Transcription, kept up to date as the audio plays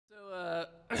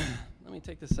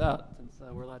take this out since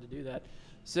we're allowed to do that.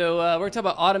 So we're going to talk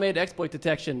about automated exploit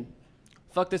detection.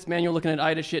 Fuck this manual looking at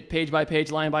IDA shit page by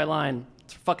page, line by line.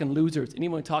 It's fucking losers.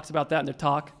 Anyone who talks about that in their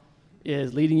talk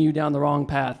is leading you down the wrong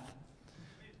path.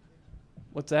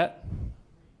 What's that?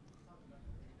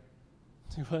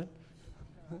 What?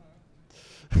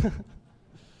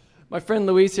 My friend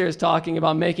Luis here is talking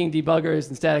about making debuggers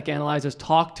and static analyzers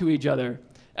talk to each other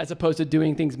as opposed to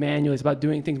doing things manually. It's about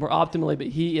doing things more optimally, but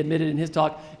he admitted in his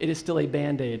talk it is still a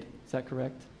Band-Aid. Is that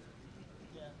correct?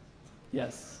 Yeah.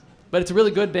 Yes. But it's a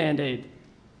really good Band-Aid.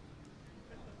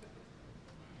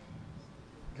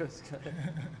 No,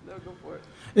 go for it.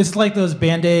 It's like those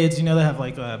Band-Aids, you know, that have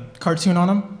like a cartoon on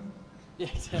them? Yeah,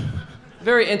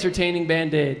 very entertaining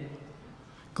Band-Aid.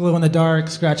 Glow in the dark,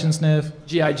 scratch and sniff.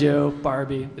 G.I. Joe,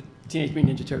 Barbie, the Teenage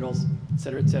Mutant Ninja Turtles, et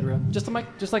cetera, et cetera. Just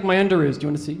like my underoos. Do you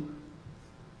want to see?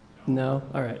 No?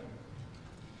 All right.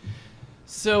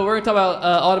 So we're going to talk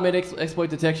about automated exploit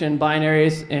detection,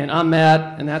 binaries, and I'm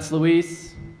Matt, and that's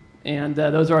Luis. And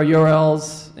those are our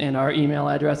URLs and our email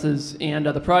addresses. And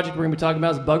the project we're going to be talking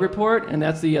about is Bug Report, and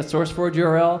that's the SourceForge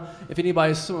URL. If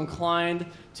anybody is so inclined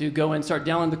to go and start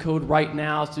downloading the code right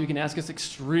now so you can ask us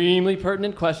extremely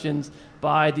pertinent questions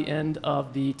by the end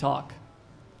of the talk,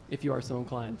 if you are so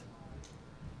inclined.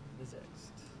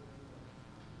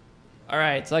 All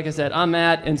right, so like I said, I'm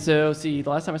Matt, and so, see, the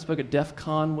last time I spoke at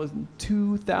DEFCON was in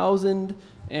 2000,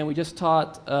 and we just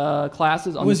taught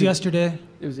classes on... It was yesterday.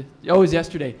 It was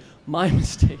yesterday. My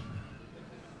mistake.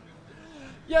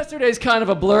 Yesterday's kind of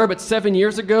a blur, but 7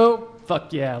 years ago,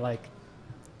 fuck yeah, like,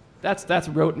 that's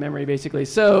rote memory, basically.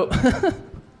 So,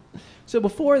 so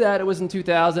before that, it was in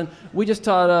 2000, we just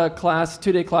taught a class,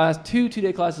 two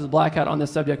two-day classes of Black Hat on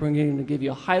this subject. We're going to give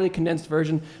you a highly condensed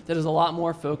version that is a lot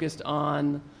more focused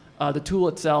on the tool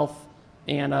itself,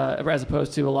 and as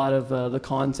opposed to a lot of the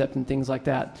concept and things like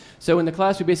that. So in the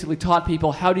class, we basically taught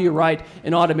people how do you write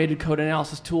an automated code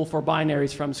analysis tool for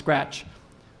binaries from scratch,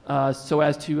 so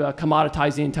as to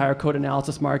commoditize the entire code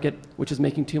analysis market, which is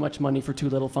making too much money for too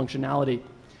little functionality.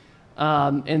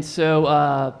 And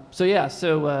so, so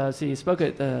you spoke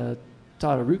at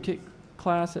taught a rootkit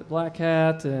class at Black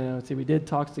Hat. Let's see, we did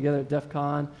talks together at DEF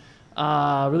CON.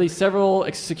 Released several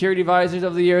security advisories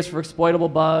over the years for exploitable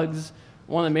bugs.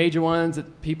 One of the major ones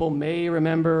that people may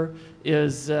remember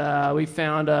is we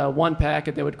found one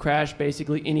packet that would crash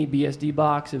basically any BSD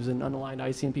box. It was an unaligned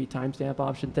ICMP timestamp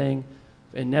option thing,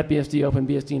 in NetBSD,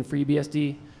 OpenBSD, and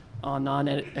FreeBSD on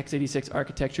non-x86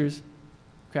 architectures,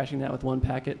 crashing that with one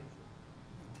packet.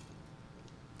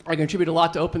 I contribute a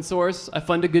lot to open source. I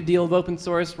fund a good deal of open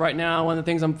source. Right now, one of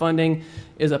the things I'm funding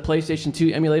is a PlayStation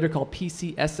 2 emulator called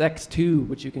PCSX2,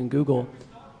 which you can Google.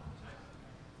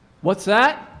 What's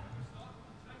that?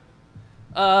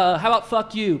 How about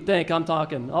fuck you? Think I'm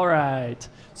talking. All right.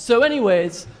 So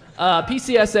anyways,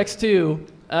 PCSX2,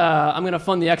 I'm going to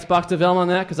fund the Xbox development on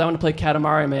that because I want to play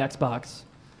Katamari on my Xbox.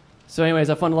 So anyways,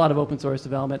 I fund a lot of open source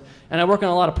development. And I work on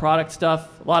a lot of product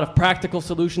stuff, a lot of practical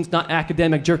solutions, not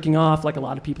academic jerking off like a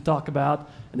lot of people talk about,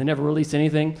 and they never release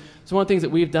anything. So one of the things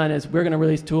that we've done is we're going to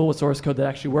release a tool with source code that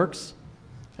actually works,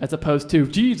 as opposed to,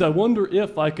 geez, I wonder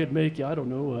if I could make, I don't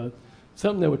know,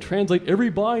 something that would translate every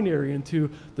binary into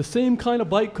the same kind of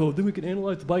bytecode. Then we could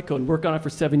analyze the bytecode and work on it for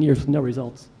 7 years with no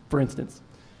results, for instance.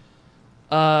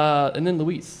 And then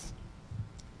Luis.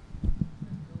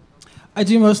 I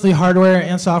do mostly hardware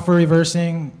and software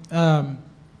reversing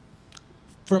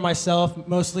for myself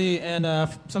mostly, and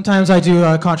sometimes I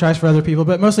do contracts for other people,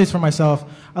 but mostly it's for myself.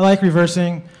 I like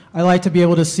reversing. I like to be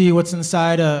able to see what's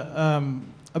inside a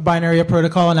binary, a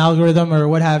protocol, an algorithm, or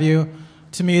what have you.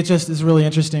 To me, it just is really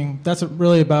interesting. That's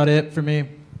really about it for me.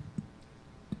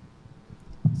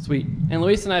 Sweet. And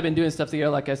Luis and I have been doing stuff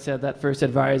together. Like I said, that first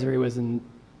advisory was in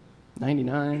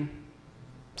 '99,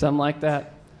 something like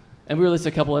that. And we released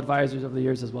a couple of advisories over the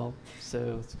years as well. So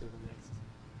let's go to the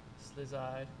next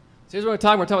slide. So here's what we're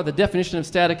talking about. We're talking about the definition of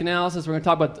static analysis. We're going to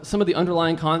talk about some of the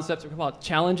underlying concepts. We're going to talk about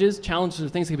challenges. Challenges are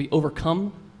things that can be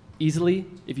overcome easily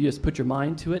if you just put your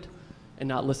mind to it and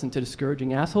not listen to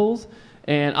discouraging assholes.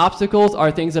 And obstacles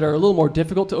are things that are a little more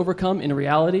difficult to overcome in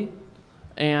reality.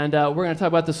 And we're going to talk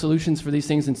about the solutions for these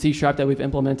things in C# that we've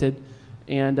implemented,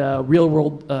 and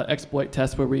real-world exploit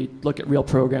tests where we look at real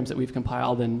programs that we've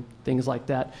compiled and things like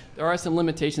that. There are some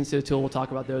limitations to the tool. We'll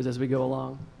talk about those as we go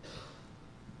along.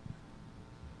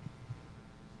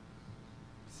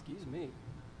 Excuse me.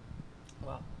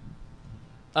 Wow.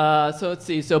 So let's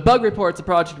see. So bug reports, the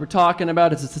project we're talking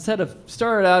about, is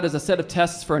started out as a set of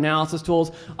tests for analysis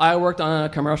tools. I worked on a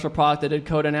commercial product that did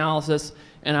code analysis,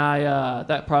 and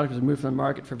that product was removed from the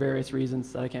market for various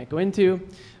reasons that I can't go into.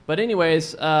 But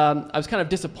anyways, I was kind of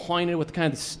disappointed with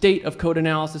kind of the state of code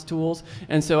analysis tools,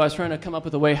 and so I was trying to come up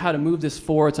with a way how to move this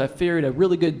forward. So I figured a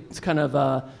really good kind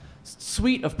of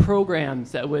suite of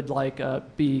programs that would like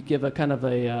give a kind of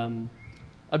a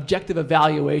objective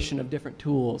evaluation of different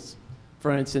tools,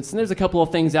 for instance. And there's a couple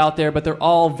of things out there, but they're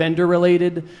all vendor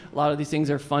related. A lot of these things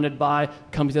are funded by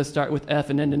companies that start with F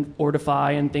and end in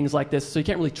Ortify and things like this. So you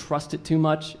can't really trust it too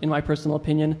much, in my personal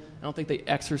opinion. I don't think they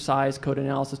exercise code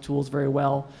analysis tools very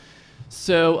well.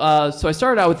 So I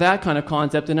started out with that kind of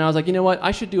concept, and I was like, you know what,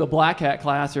 I should do a Black Hat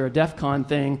class or a DEFCON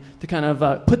thing to kind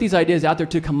of put these ideas out there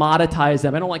to commoditize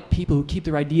them. I don't like people who keep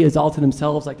their ideas all to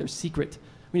themselves like they're secret.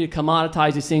 We need to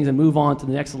commoditize these things and move on to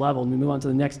the next level, and we move on to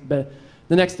the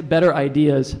next better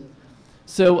ideas.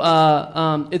 So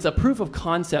it's a proof of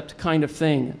concept kind of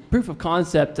thing. Proof of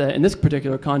concept in this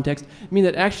particular context means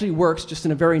that it actually works just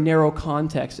in a very narrow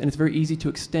context, and it's very easy to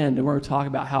extend, and we're going to talk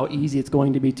about how easy it's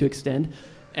going to be to extend.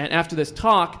 And after this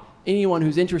talk, anyone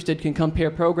who's interested can come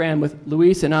pair program with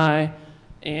Luis and I,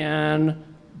 and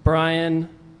Brian,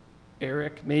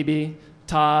 Eric, maybe,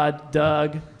 Todd,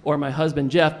 Doug, or my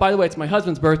husband, Jeff. By the way, it's my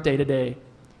husband's birthday today.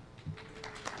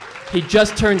 He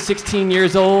just turned 16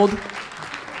 years old.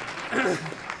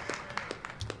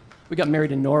 We got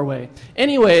married in Norway.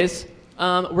 Anyways,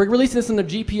 we're releasing this in the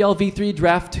GPL v3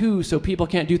 draft 2, so people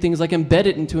can't do things like embed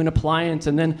it into an appliance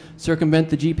and then circumvent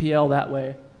the GPL that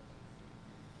way,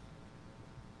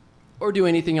 or do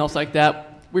anything else like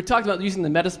that. We talked about using the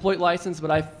Metasploit license,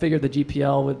 but I figured the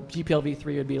GPL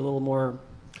v3 would be a little more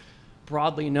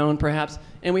broadly known, perhaps.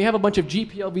 And we have a bunch of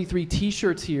GPL v3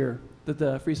 T-shirts here that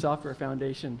the Free Software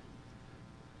Foundation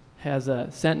has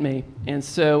sent me. And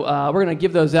so we're going to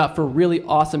give those out for really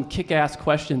awesome, kick-ass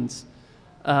questions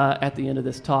at the end of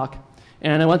this talk.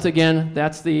 And once again,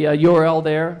 that's the URL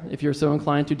there, if you're so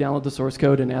inclined to download the source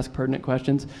code and ask pertinent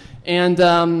questions. And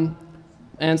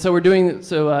so we're doing,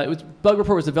 Bug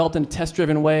Report was developed in a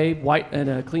test-driven way, in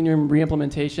a clean room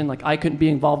re-implementation. Like, I couldn't be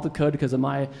involved with code because of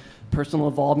my personal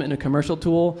involvement in a commercial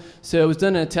tool. So it was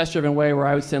done in a test-driven way where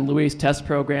I would send Luis test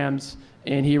programs,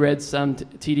 and he read some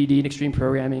TDD and extreme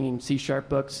programming and C#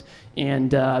 books.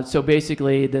 And so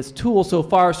basically, this tool so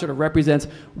far sort of represents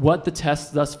what the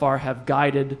tests thus far have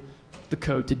guided the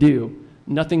code to do.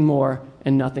 Nothing more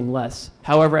and nothing less.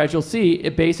 However, as you'll see,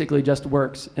 it basically just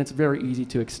works, and it's very easy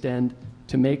to extend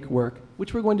to make work,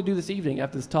 which we're going to do this evening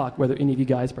after this talk, whether any of you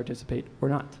guys participate or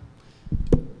not.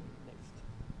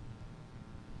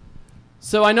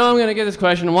 So I know I'm going to get this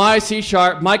question, why C#,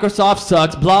 Microsoft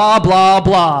sucks, blah, blah,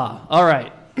 blah. All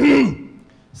right.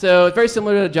 So it's very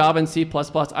similar to Java and C++.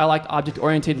 I like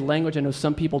object-oriented language. I know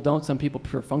some people don't. Some people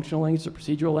prefer functional languages or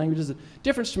procedural languages.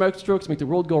 Different strokes make the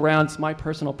world go round. It's my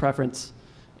personal preference.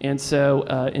 And so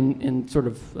in sort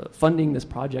of funding this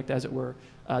project, as it were,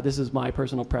 this is my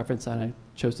personal preference, and I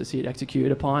chose to see it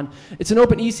executed upon. It's an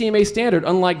open ECMA standard,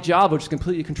 unlike Java, which is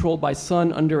completely controlled by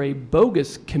Sun under a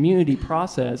bogus community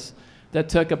process that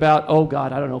took about, oh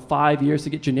God, I don't know, 5 years to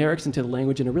get generics into the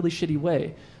language in a really shitty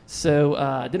way. So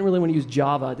I didn't really want to use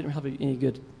Java. I didn't have any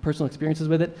good personal experiences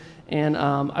with it. And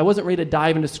I wasn't ready to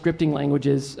dive into scripting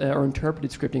languages, or interpreted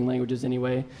scripting languages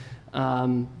anyway,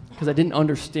 because I didn't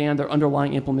understand their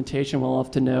underlying implementation well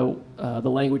enough to know the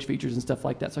language features and stuff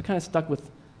like that. So I kind of stuck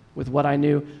with what I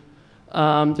knew.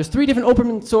 There's 3 different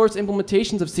open source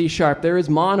implementations of C#. There is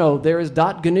Mono, there is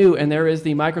 .GNU, and there is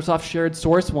the Microsoft shared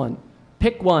source one.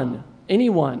 Pick one, any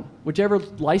one, whichever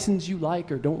license you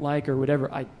like or don't like or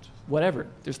whatever. Whatever.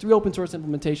 There's 3 open source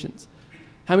implementations.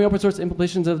 How many open source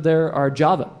implementations of there are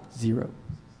Java? 0.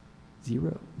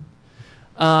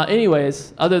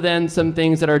 Anyways, other than some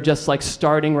things that are just like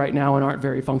starting right now and aren't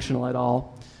very functional at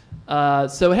all.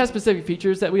 So it has specific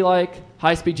features that we like: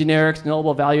 high-speed generics,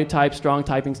 nullable value types, strong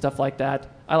typing, stuff like that.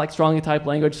 I like strongly typed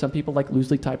language. Some people like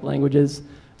loosely typed languages.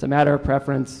 It's a matter of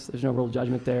preference. There's no real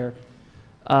judgment there.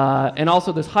 And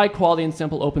also, there's high-quality and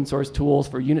simple open source tools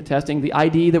for unit testing. The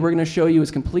IDE that we're going to show you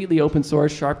is completely open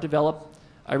source, Sharp developed.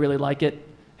 I really like it.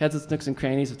 Has its nooks and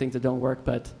crannies of things that don't work,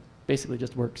 but basically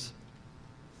just works.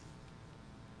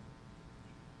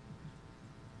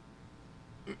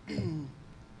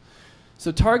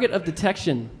 So target of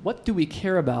detection, what do we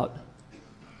care about?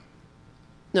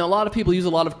 Now, a lot of people use a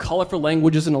lot of colorful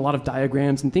languages and a lot of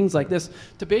diagrams and things like this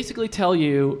to basically tell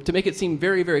you, to make it seem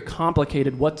very, very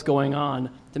complicated what's going on,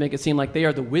 to make it seem like they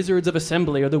are the wizards of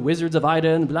assembly or the wizards of IDA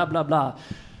and blah, blah, blah.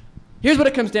 Here's what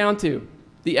it comes down to.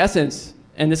 The essence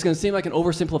And it's going to seem like an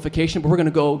oversimplification, but we're going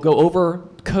to go over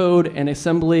code and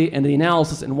assembly and the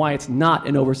analysis and why it's not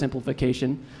an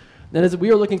oversimplification. That is,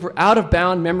 we are looking for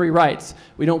out-of-bound memory writes.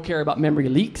 We don't care about memory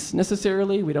leaks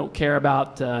necessarily. We don't care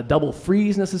about double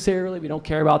freeze necessarily. We don't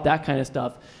care about that kind of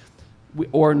stuff.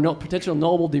 Or potential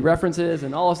nullable dereferences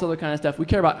and all this other kind of stuff. We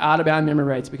care about out-of-bound memory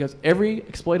writes because every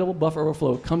exploitable buffer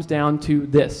overflow comes down to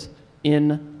this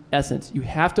in essence. You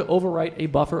have to overwrite a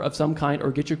buffer of some kind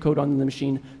or get your code on the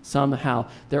machine somehow.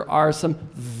 There are some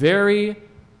very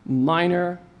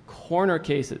minor corner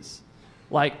cases,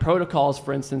 like protocols,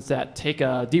 for instance, that take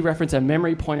a dereference a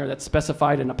memory pointer that's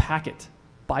specified in a packet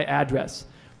by address.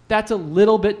 That's a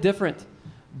little bit different,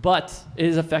 but it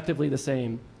is effectively the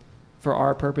same for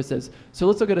our purposes. So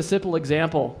let's look at a simple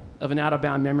example of an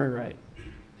out-of-bound memory write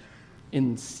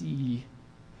in C.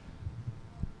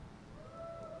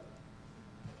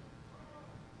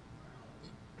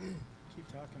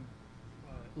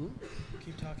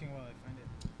 Keep talking while I find it.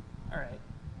 All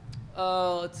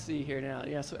right. Let's see here now.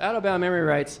 Yeah, so out-of-bound memory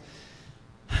writes.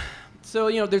 So,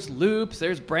 you know, there's loops,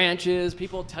 there's branches.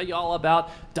 People tell you all about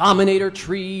dominator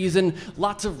trees and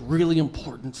lots of really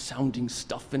important sounding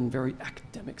stuff and very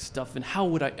academic stuff. And how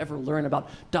would I ever learn about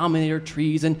dominator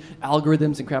trees and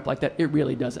algorithms and crap like that? It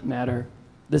really doesn't matter.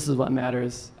 This is what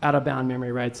matters. Out-of-bound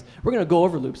memory writes. We're going to go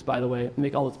over loops, by the way, and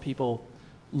make all those people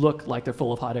look like they're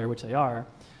full of hot air, which they are,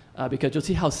 because you'll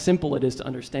see how simple it is to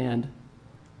understand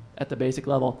at the basic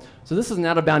level. So this is an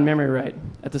out-of-bound memory write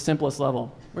at the simplest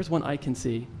level. Where's one I can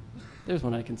see? There's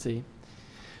one I can see.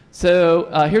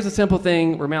 So here's a simple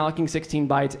thing. We're mallocing 16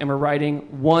 bytes, and we're writing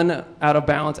one out of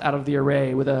balance out of the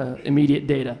array with immediate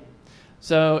data.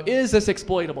 So is this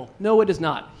exploitable? No, it is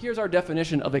not. Here's our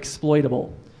definition of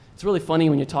exploitable. It's really funny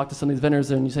when you talk to some of these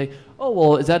vendors and you say, oh,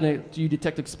 well, do you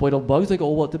detect exploitable bugs? They go,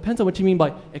 well, it depends on what you mean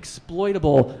by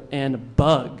exploitable and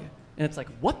bug. And it's like,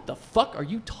 what the fuck are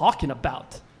you talking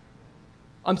about?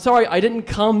 I'm sorry, I didn't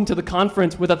come to the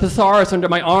conference with a thesaurus under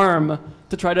my arm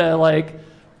to try to like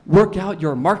work out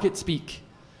your market speak.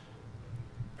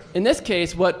 In this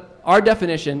case, what our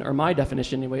definition, or my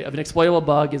definition anyway, of an exploitable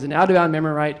bug is an out-of-bound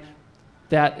memory write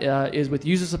that is with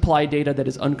user supply data that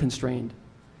is unconstrained,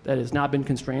 that has not been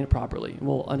constrained properly. And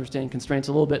we'll understand constraints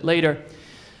a little bit later.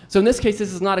 So in this case,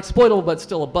 this is not exploitable, but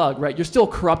still a bug, right? You're still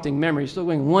corrupting memory. You're still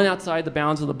going one outside the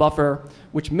bounds of the buffer,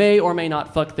 which may or may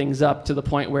not fuck things up to the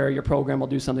point where your program will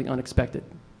do something unexpected.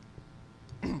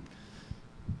 Let's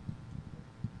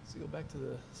go back to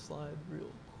the slide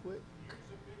real quick.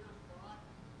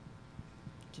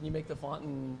 Can you make the font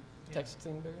and text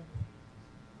thing bigger?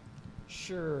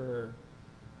 Sure.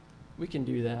 We can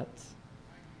do that.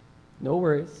 No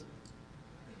worries.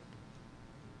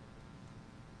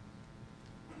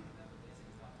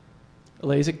 A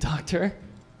LASIK doctor.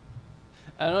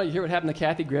 I don't know, you hear what happened to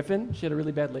Kathy Griffin? She had a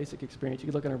really bad LASIK experience. You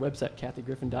can look on her website,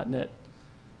 kathygriffin.net.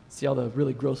 See all the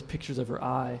really gross pictures of her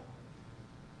eye.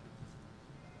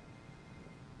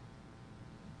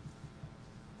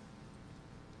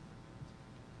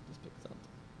 Just pick something.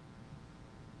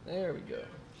 There we go.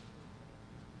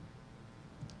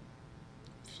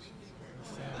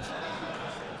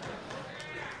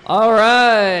 All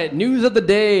right, news of the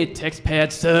day.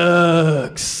 TextPad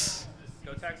sucks.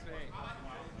 Go text me.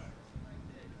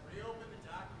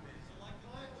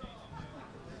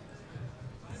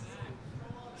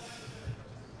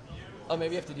 Oh,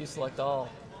 maybe you have to do select all.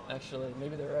 Actually,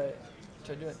 maybe they're right.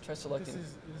 Try selecting. This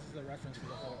is the reference for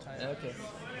the whole title. Okay.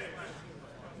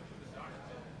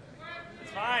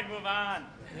 It's fine, move on.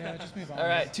 Yeah, just move on. All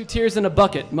right, 2 tiers in a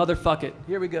bucket. Motherfuck it.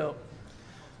 Here we go.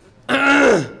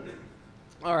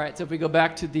 All right, so if we go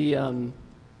back to the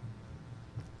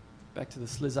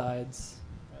slizides.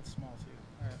 That's small too.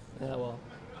 All right. Yeah, well,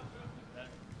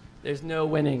 there's no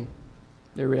winning.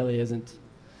 There really isn't.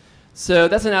 So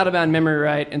that's an out-of-bound memory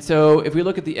write. And so if we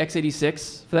look at the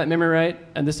x86 for that memory write,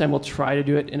 and this time we'll try to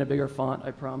do it in a bigger font,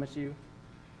 I promise you.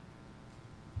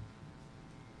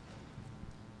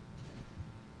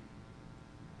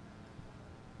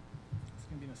 It's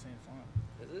going to be in the same font.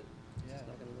 Is it? Yeah. It's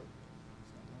not going to work.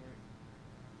 It's not going to work.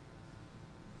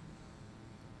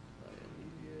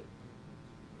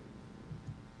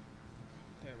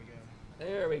 There we go.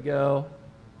 There we go.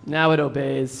 Now it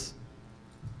obeys.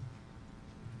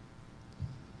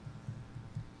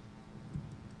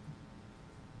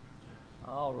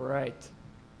 All right.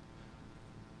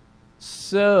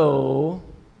 So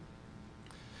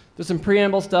there's some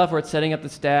preamble stuff where it's setting up the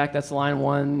stack. That's line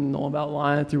 1, all about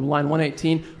line through line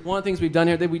 118. One of the things we've done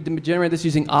here, we generated this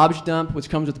using objdump, which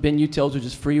comes with bin utils, which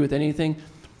is free with anything.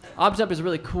 Objdump is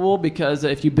really cool because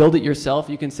if you build it yourself,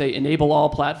 you can say enable all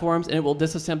platforms, and it will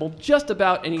disassemble just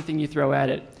about anything you throw at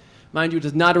it. Mind you, it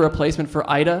is not a replacement for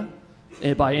IDA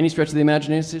by any stretch of the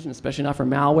imagination, especially not for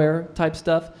malware type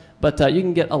stuff. But you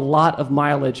can get a lot of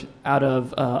mileage out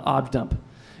of objdump.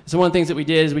 So one of the things that we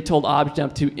did is we told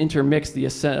objdump to intermix the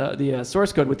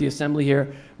source code with the assembly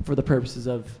here for the purposes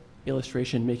of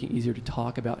illustration, making it easier to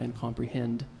talk about and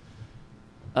comprehend.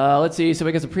 Let's see, so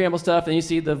we got some preamble stuff, and you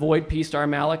see the void p star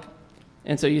malloc.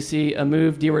 And so you see a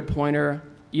move dword pointer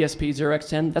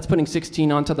ESP0x10. That's putting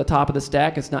 16 onto the top of the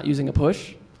stack. It's not using a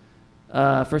push.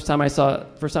 First time I've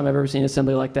ever seen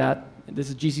assembly like that. This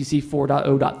is GCC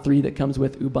 4.0.3 that comes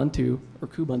with Ubuntu, or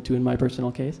Kubuntu in my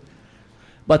personal case.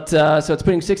 But so it's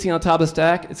putting 16 on top of the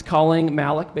stack. It's calling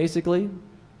malloc, basically.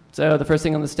 So the first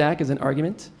thing on the stack is an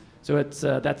argument. So it's,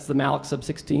 that's the malloc sub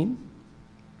 16.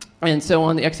 And so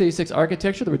on the x86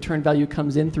 architecture, the return value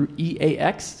comes in through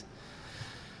EAX.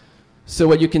 So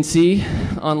what you can see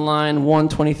on line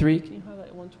 123, can you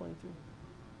highlight 123?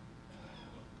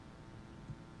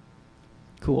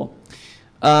 Cool.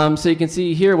 So you can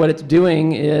see here what it's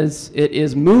doing is it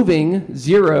is moving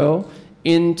 0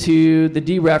 into the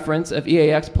dereference of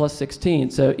EAX plus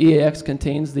 16. So EAX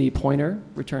contains the pointer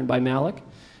returned by malloc.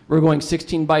 We're going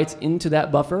 16 bytes into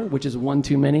that buffer, which is 1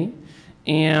 too many.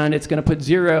 And it's going to put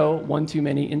 0, 1 too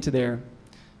many into there.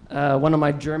 One of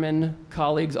my German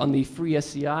colleagues on the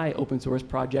FreeSCI open source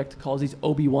project calls these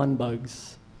OB1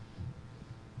 bugs.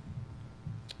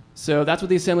 So that's what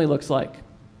the assembly looks like.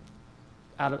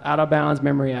 Out of bounds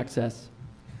memory access.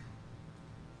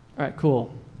 All right,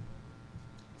 cool.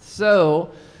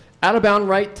 So out of bound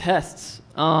write tests.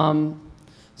 One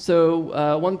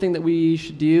thing that we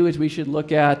should do is we should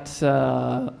look at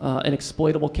an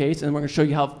exploitable case, and we're going to show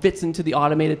you how it fits into the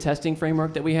automated testing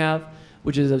framework that we have,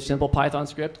 which is a simple Python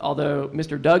script, although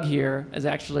Mr. Doug here is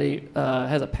actually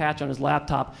has a patch on his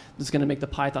laptop that's going to make the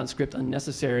Python script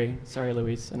unnecessary. Sorry,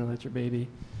 Luis, I know that's your baby.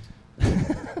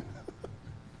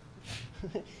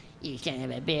 You son of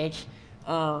a bitch.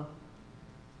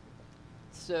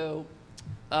 So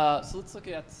let's look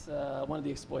at one of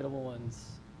the exploitable ones,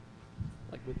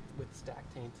 like with stack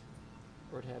taint,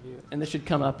 or what have you. And this should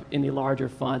come up in the larger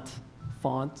font.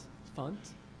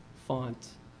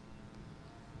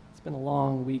 It's been a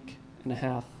long week and a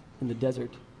half in the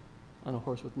desert on a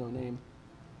horse with no name.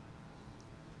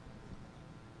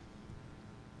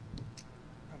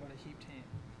 How about a heap taint?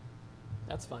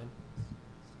 That's fine.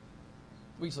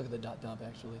 We just look at the .dump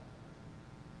actually.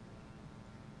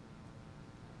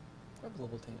 Or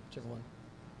global taint, whichever one.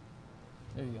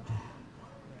 There you go.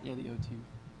 Yeah, the O2.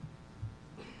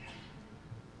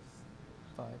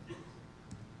 5.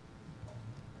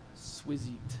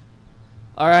 Swizzit.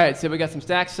 All right, so we got some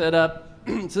stacks set up.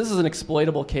 So this is an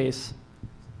exploitable case.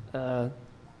 And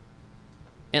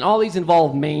all these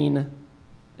involve main.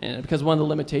 And because one of the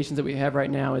limitations that we have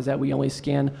right now is that we only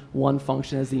scan one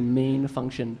function as the main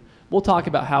function. We'll talk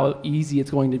about how easy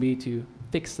it's going to be to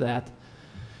fix that.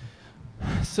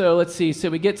 So let's see. So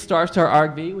we get **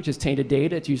 argv, which is tainted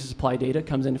data. It's used to supply data.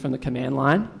 Comes in from the command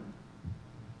line.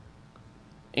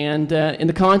 And in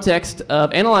the context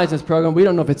of analyzing this program, we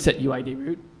don't know if it's set UID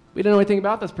root. We don't know anything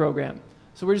about this program.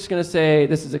 So we're just going to say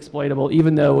this is exploitable,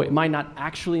 even though it might not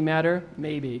actually matter.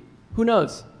 Maybe. Who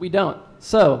knows? We don't.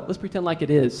 So let's pretend like it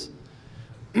is.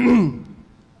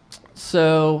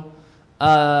 So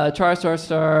char **, so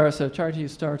char to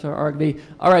argv.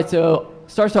 All right, so **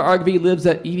 argv lives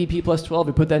at EVP plus 12.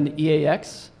 We put that into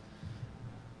EAX.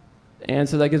 And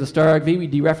so that gives us * argv. We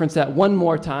dereference that one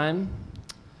more time,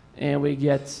 and we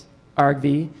get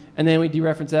argv. And then we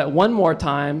dereference that one more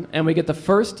time, and we get the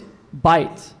first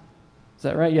byte. Is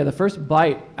that right? Yeah, the first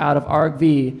byte out of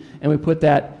argv, and we put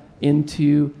that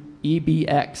into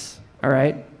EBX. All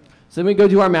right? So then we go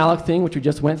do our malloc thing, which we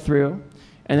just went through.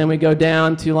 And then we go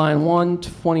down to line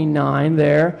 129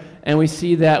 there, and we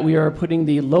see that we are putting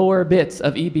the lower bits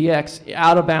of EBX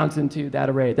out of bounds into that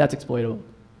array. That's exploitable.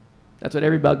 That's what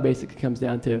every bug basically comes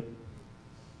down to.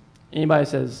 Anybody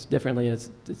says differently,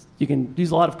 you can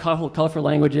use a lot of colorful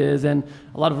languages and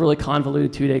a lot of really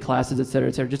convoluted two-day classes, et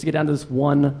cetera, just to get down to this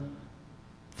one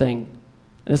thing.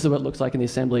 And this is what it looks like in the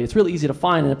assembly. It's really easy to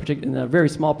find in a very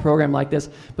small program like this,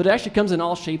 but it actually comes in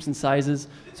all shapes and sizes.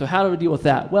 So how do we deal with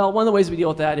that? Well, one of the ways we deal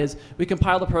with that is we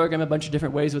compile the program a bunch of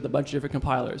different ways with a bunch of different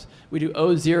compilers. We do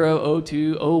O0,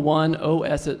 O2, O1,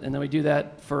 OS, and then we do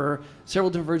that for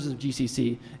several different versions of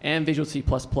GCC and Visual C++,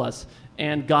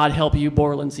 and God help you,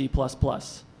 Borland C++.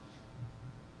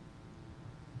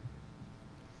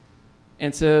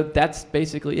 And so that's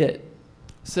basically it.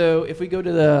 So if we go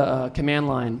to the command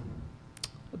line,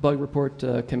 bug report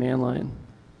command line.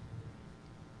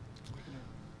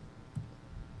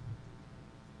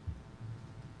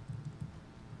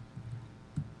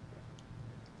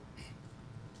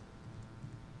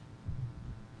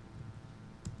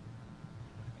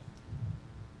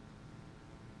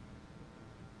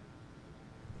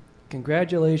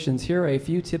 Congratulations. Here are a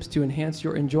few tips to enhance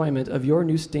your enjoyment of your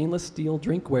new stainless steel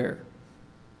drinkware.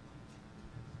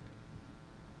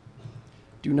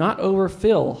 Do not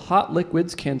overfill. Hot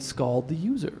liquids can scald the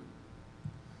user.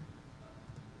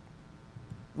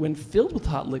 When filled with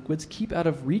hot liquids, keep out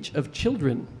of reach of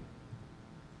children.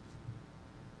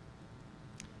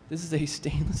 This is a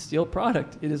stainless steel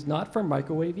product. It is not for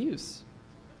microwave use.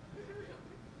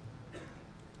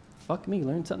 Fuck me,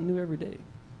 learn something new every day.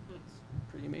 It's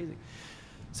pretty amazing.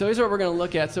 So here's what we're going to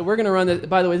look at. So we're going to run this.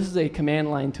 By the way, this is a command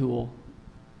line tool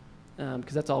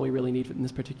because that's all we really need in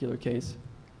this particular case.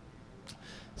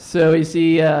 So you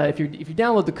see, if you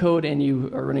download the code and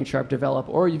you are running Sharp Develop,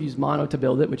 or you've used Mono to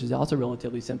build it, which is also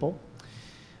relatively simple,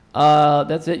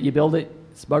 that's it. You build it.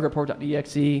 It's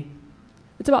bugreport.exe.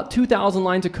 It's about 2,000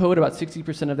 lines of code. About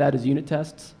 60% of that is unit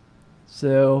tests.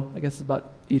 So I guess it's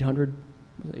about 800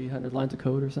 lines of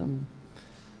code or something.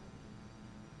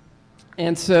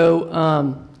 And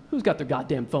so, who's got their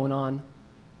goddamn phone on?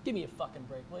 Give me a fucking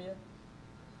break, will you?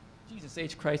 Jesus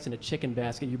H. Christ in a chicken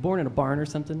basket. You born in a barn or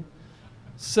something?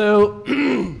 So,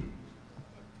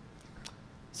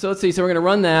 so let's see. So we're going to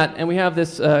run that, and we have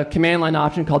this command line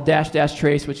option called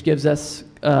 --trace, which gives us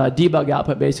debug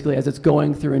output basically as it's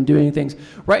going through and doing things.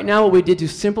 Right now, what we did to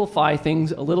simplify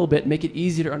things a little bit, make it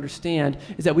easier to understand,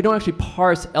 is that we don't actually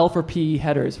parse L for P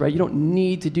headers, right? You don't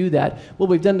need to do that. What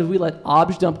we've done is we let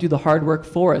objdump do the hard work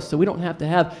for us, so we don't have to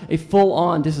have a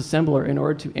full-on disassembler in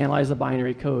order to analyze the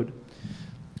binary code.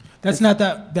 That's not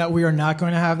that we are not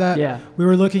going to have that. Yeah. We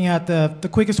were looking at the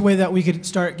quickest way that we could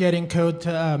start getting code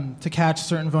to catch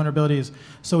certain vulnerabilities.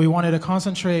 So we wanted to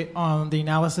concentrate on the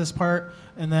analysis part,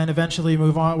 and then eventually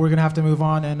move on. We're going to have to move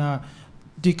on and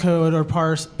decode or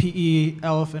parse PE,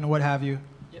 ELF, and what have you.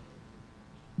 Yep.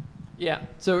 Yeah.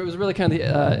 So it was really kind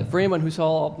of for anyone who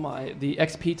saw the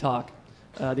XP talk,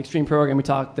 the extreme programming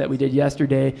talk that we did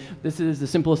yesterday, this is the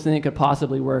simplest thing that could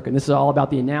possibly work, and this is all about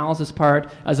the analysis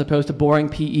part as opposed to boring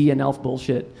PE and ELF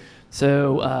bullshit.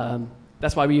 So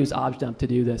that's why we use objdump to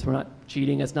do this. We're not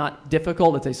cheating. It's not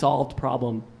difficult. It's a solved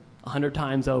problem 100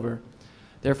 times over.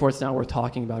 Therefore, it's not worth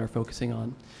talking about or focusing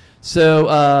on.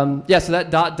 So yeah, so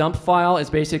that .dump file is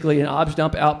basically an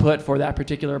objdump output for that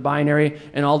particular binary,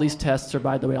 and all these tests are,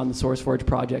 by the way, on the SourceForge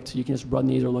project, so you can just run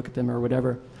these or look at them or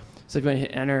whatever. So if you want to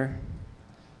hit enter,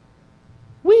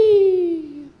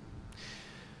 whee!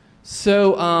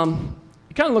 So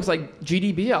it kind of looks like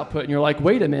GDB output, and you're like,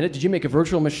 wait a minute, did you make a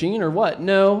virtual machine or what?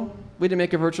 No, we didn't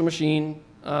make a virtual machine.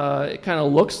 It kind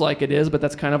of looks like it is, but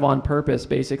that's kind of on purpose,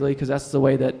 basically, because that's the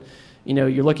way that, you know,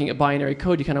 you're looking at binary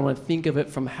code. You kind of want to think of it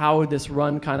from how would this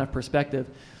run kind of perspective.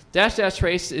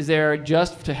 --trace is there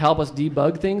just to help us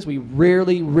debug things. We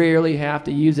rarely have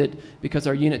to use it because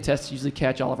our unit tests usually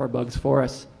catch all of our bugs for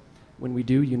us when we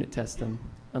do unit test them,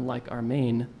 unlike our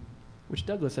main, which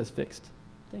Douglas has fixed.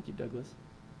 Thank you, Douglas.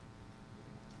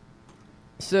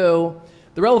 So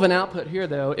the relevant output here,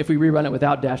 though, if we rerun it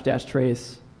without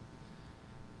 --trace,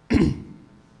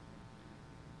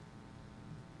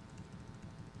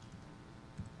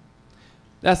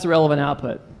 that's the relevant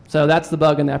output. So that's the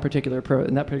bug in that particular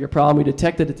problem. We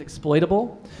detected it's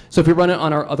exploitable. So if we run it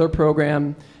on our other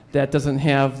program that doesn't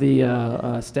have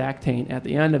the stack taint at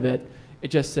the end of it, it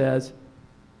just says,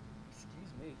 excuse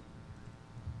me,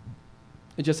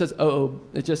 it just says,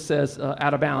 it just says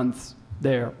out of bounds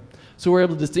there. So we're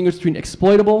able to distinguish between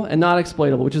exploitable and not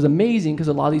exploitable, which is amazing because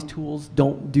a lot of these tools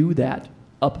don't do that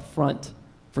up front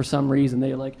for some reason.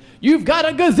 They're like, you've got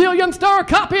a gazillion star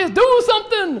copies, do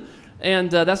something!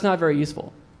 And that's not very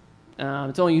useful.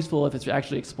 It's only useful if it's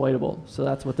actually exploitable. So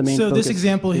that's what the main focus this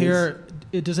example is. here,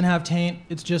 it doesn't have taint.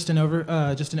 It's just an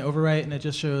overwrite, and it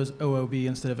just shows OOB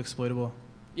instead of exploitable.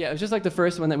 Yeah, it was just like the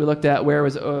first one that we looked at, where it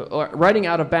was writing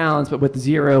out of bounds, but with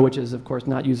 0, which is of course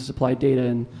not user supplied data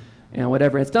and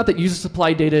whatever. It's not that user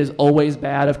supplied data is always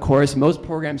bad. Of course, most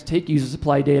programs take user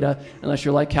supplied data unless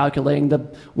you're like calculating the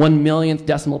 1/1,000,000th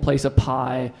decimal place of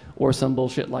pi or some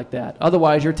bullshit like that.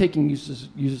 Otherwise, you're taking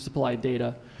user supplied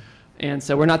data. And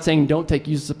so we're not saying don't take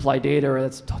user supplied data or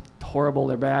that's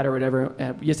horrible or bad or whatever.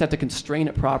 You just have to constrain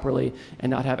it properly and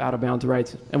not have out of bounds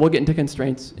writes. And we'll get into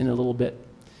constraints in a little bit.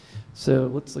 So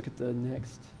let's look at the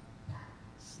next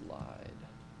slide.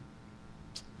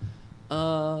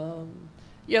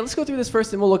 Yeah, let's go through this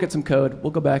first and we'll look at some code.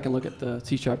 We'll go back and look at the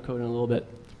C# code in a little bit.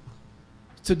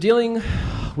 So dealing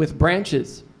with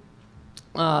branches.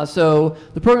 So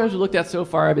the programs we looked at so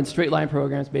far have been straight line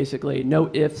programs, basically. No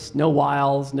ifs, no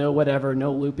whiles, no whatever,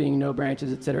 no looping, no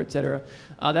branches, et cetera, et cetera.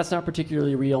 That's not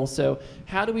particularly real. So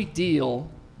how do we deal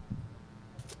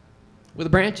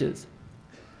with branches?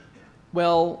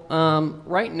 Well,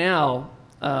 right now,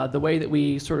 the way that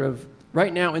we sort of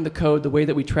right now in the code, the way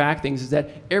that we track things is that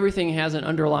everything has an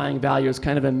underlying value. It's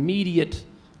kind of immediate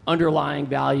underlying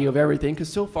value of everything,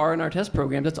 because so far in our test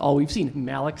programs, that's all we've seen.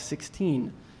 malloc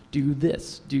 16, do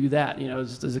this, do that. You know,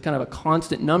 there's a kind of a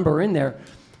constant number in there.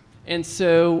 And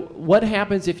so what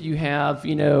happens if you have,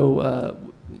 you know,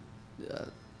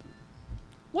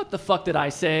 what the fuck did I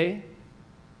say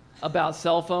about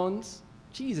cell phones?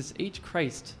 Jesus H.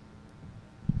 Christ.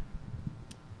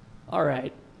 All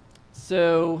right.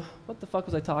 So what the fuck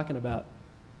was I talking about?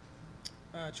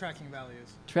 Tracking values.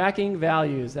 Tracking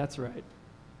values, that's right.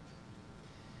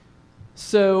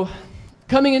 So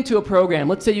coming into a program,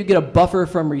 let's say you get a buffer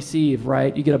from receive,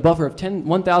 right? You get a buffer of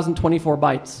 1,024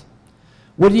 bytes.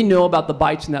 What do you know about the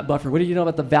bytes in that buffer? What do you know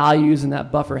about the values in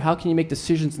that buffer? How can you make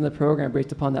decisions in the program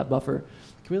based upon that buffer?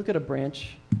 Can we look at a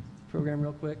branch program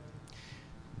real quick?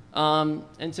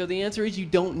 And so the answer is you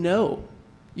don't know.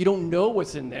 You don't know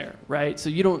what's in there, right? So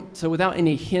you don't. So without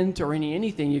any hint or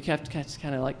anything, you have to just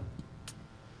kind of like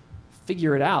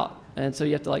figure it out. And so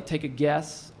you have to like take a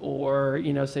guess, or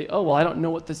you know, say, oh well, I don't know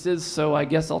what this is, so I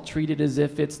guess I'll treat it as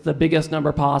if it's the biggest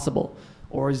number possible,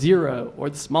 or 0, or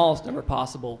the smallest number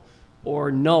possible,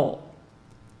 or null,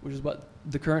 which is what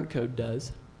the current code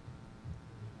does.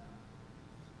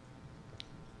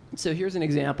 So here's an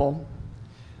example.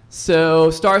 So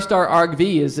 **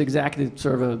 argv is exactly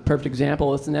sort of a perfect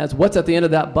example. Listen as what's at the end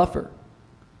of that buffer?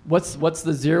 What's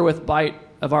the 0th byte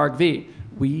of argv?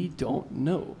 We don't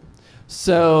know.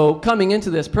 So coming into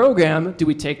this program, do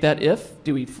we take that if?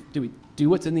 Do we do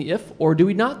what's in the if, or do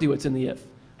we not do what's in the if?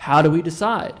 How do we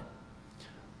decide?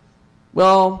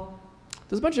 Well,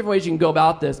 there's a bunch of different ways you can go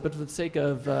about this, but for the sake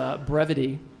of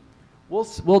brevity,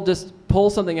 we'll just pull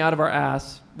something out of our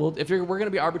ass. If we're going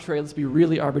to be arbitrary, let's be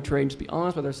really arbitrary and just be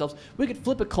honest with ourselves. We could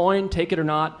flip a coin, take it or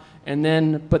not, and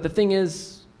then. But the thing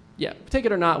is, yeah, take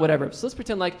it or not, whatever. So let's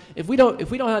pretend like if we don't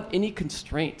have any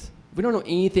constraint, if we don't know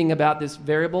anything about this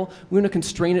variable, we're going to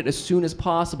constrain it as soon as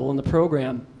possible in the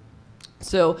program.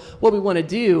 So what we want to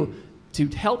do to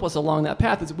help us along that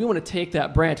path is we want to take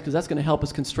that branch, because that's going to help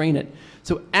us constrain it.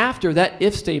 So after that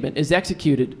if statement is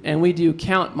executed and we do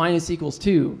count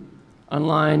 -2 on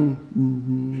line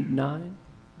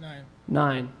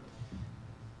 9,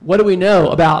 what do we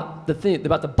know about the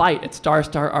byte at **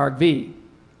 argv?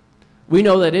 We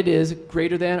know that it is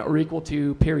greater than or equal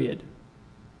to period,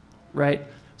 right?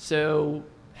 So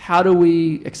how do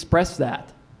we express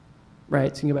that,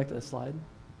 right? So you can go back to the slide.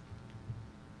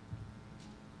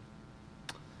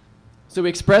 So we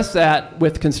express that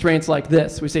with constraints like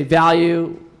this. We say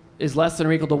value is less than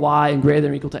or equal to y and greater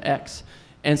than or equal to x.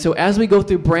 And so as we go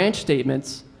through branch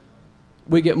statements,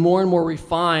 we get more and more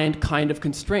refined kind of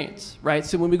constraints, right?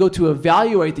 So when we go to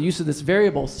evaluate the use of this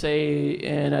variable, say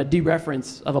in a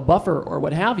dereference of a buffer or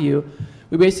what have you,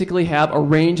 we basically have a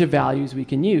range of values we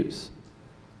can use,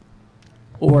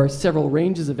 or several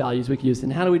ranges of values we can use.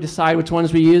 And how do we decide which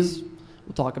ones we use?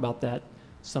 We'll talk about that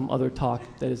some other talk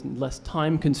that is less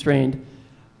time constrained.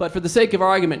 But for the sake of our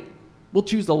argument, we'll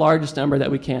choose the largest number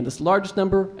that we can, this largest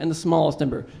number and the smallest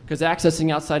number, because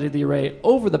accessing outside of the array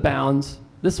over the bounds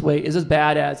this way is as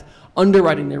bad as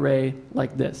underwriting the array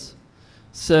like this.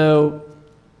 So,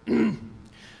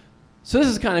 so this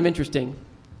is kind of interesting.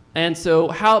 And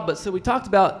so so we talked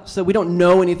about, so we don't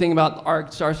know anything about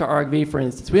 **argv, for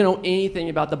instance. We don't know anything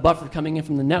about the buffer coming in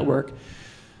from the network.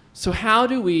 So how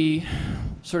do we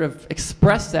sort of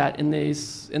express that in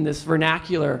this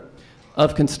vernacular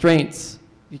of constraints?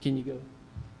 Can you go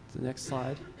to the next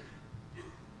slide?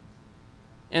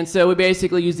 And so we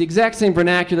basically use the exact same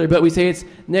vernacular, but we say it's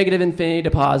 -infinity to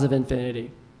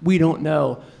 +infinity. We don't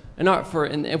know. And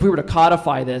if we were to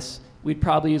codify this, we'd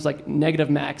probably use like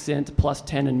 -maxint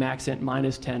 +10 and maxint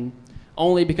 -10,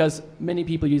 only because many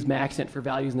people use maxint for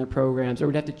values in their programs, or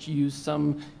we'd have to use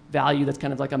some value that's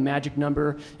kind of like a magic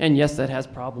number. And yes, that has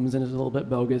problems and is a little bit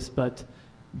bogus, but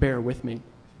bear with me.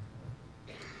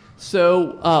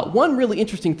 So one really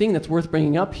interesting thing that's worth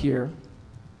bringing up here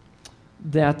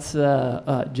that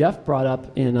Jeff brought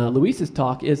up in Luis's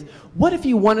talk is, what if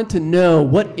you wanted to know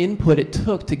what input it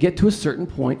took to get to a certain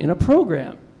point in a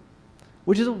program?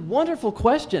 Which is a wonderful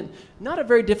question. Not a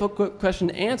very difficult question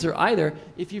to answer either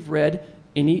if you've read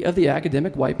any of the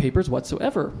academic white papers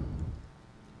whatsoever.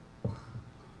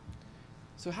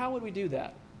 So how would we do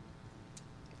that?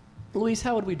 Luis,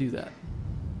 how would we do that?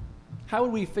 How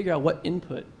would we figure out what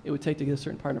input it would take to get a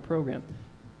certain part in a program,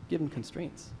 given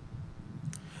constraints?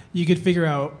 You could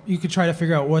try to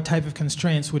figure out what type of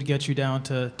constraints would get you down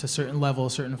to certain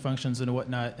levels, certain functions and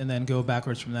whatnot, and then go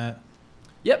backwards from that.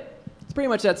 Yep. It's pretty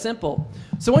much that simple.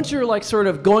 So once you're like sort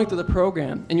of going through the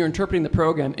program and you're interpreting the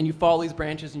program and you follow these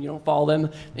branches and you don't follow them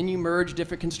and you merge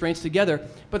different constraints together,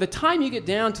 by the time you get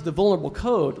down to the vulnerable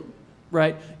code,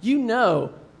 right, you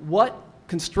know what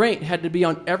constraint had to be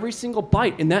on every single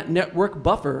byte in that network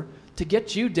buffer to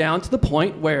get you down to the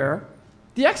point where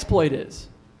the exploit is.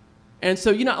 And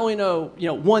so you not only know,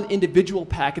 one individual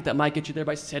packet that might get you there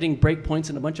by setting breakpoints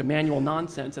and a bunch of manual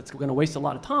nonsense that's going to waste a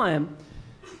lot of time,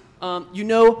 you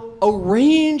know a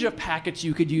range of packets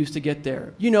you could use to get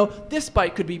there. You know this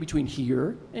byte could be between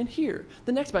here and here.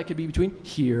 The next byte could be between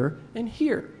here and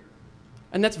here.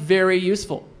 And that's very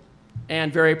useful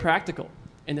and very practical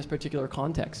in this particular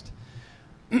context.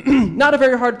 Not a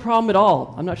very hard problem at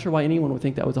all. I'm not sure why anyone would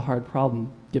think that was a hard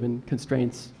problem given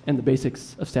constraints and the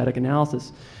basics of static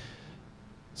analysis.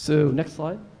 So next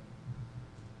slide.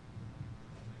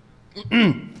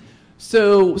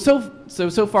 So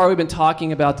far we've been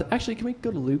talking about, actually can we go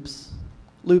to loops?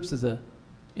 Loops is a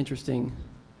interesting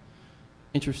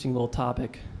little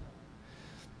topic.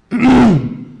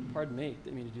 Pardon me,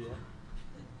 didn't mean to do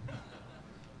that.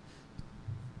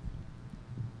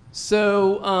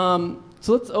 So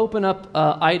let's open up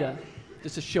IDA,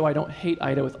 just to show I don't hate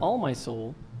IDA with all my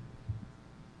soul.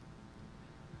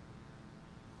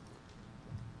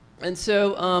 And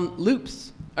so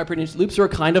loops are pretty interesting. Loops are a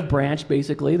kind of branch,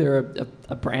 basically. They're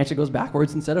a branch that goes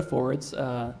backwards instead of forwards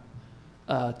to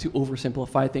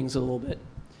oversimplify things a little bit.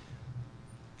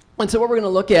 And so what we're going to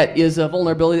look at is a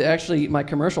vulnerability that actually my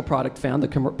commercial product found, the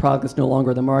product that's no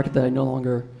longer on the market, that I no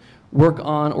longer work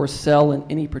on or sell in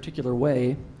any particular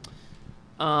way.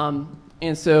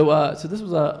 And so this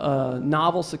was a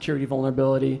novel security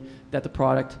vulnerability that the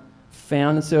product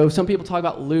found. And so some people talk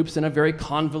about loops in a very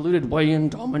convoluted way in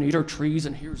Dominator trees,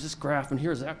 and here's this graph, and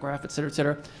here's that graph, et cetera, et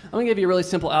cetera. I'm going to give you a really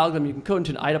simple algorithm. You can code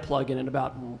into an IDA plugin in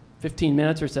about 15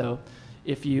 minutes or so,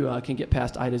 if you can get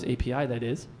past IDA's API, that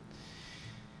is.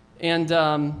 And,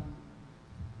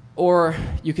 or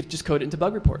you could just code it into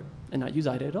bug report and not use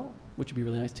IDA at all, which would be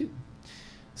really nice too.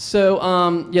 So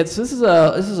yeah, so this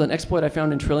is an exploit I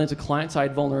found in Trillion. It's a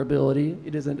client-side vulnerability.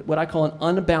 It is what I call an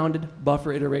unbounded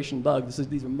buffer iteration bug.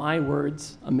 These are my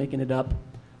words. I'm making it up.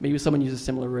 Maybe someone uses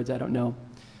similar words. I don't know.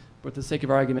 But for the sake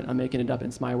of argument, I'm making it up, and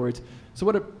it's my words. So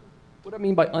what I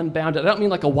mean by unbounded, I don't mean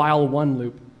like a while one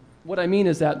loop. What I mean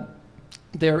is that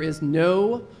there is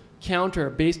no counter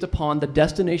based upon the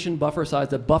destination buffer size,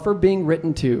 the buffer being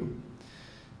written to.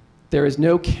 There is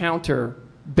no counter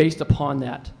based upon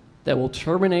that will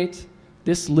terminate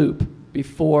this loop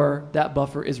before that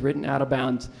buffer is written out of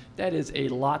bounds. That is a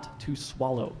lot to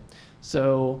swallow.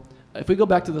 So if we go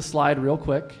back to the slide real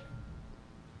quick,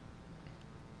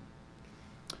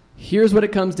 here's what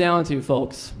it comes down to,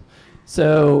 folks.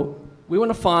 So we want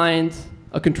to find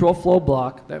a control flow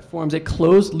block that forms a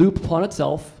closed loop upon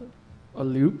itself, a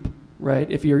loop, right?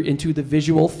 If you're into the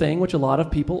visual thing, which a lot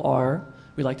of people are,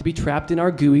 we like to be trapped in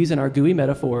our GUIs and our GUI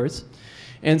metaphors.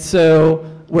 And so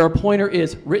where a pointer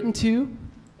is written to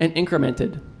and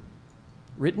incremented.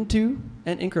 Written to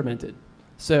and incremented.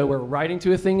 So we're writing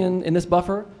to a thing in this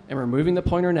buffer, and we're moving the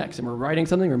pointer next. And we're writing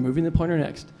something, we're moving the pointer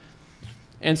next.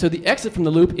 And so the exit from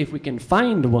the loop, if we can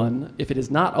find one, if it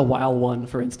is not a while one,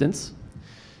 for instance,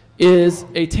 is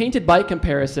a tainted byte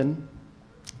comparison,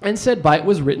 and said byte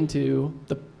was written to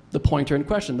the pointer in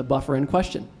question, the buffer in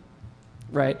question.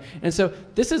 Right? And so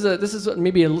this is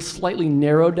maybe a slightly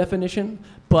narrow definition,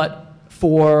 but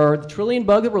for the Trillion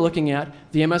bug that we're looking at,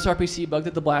 the MSRPC bug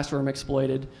that the Blastworm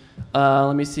exploited,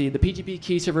 let me see, the PGP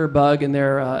key server bug and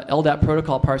their LDAP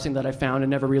protocol parsing that I found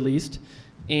and never released,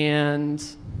 and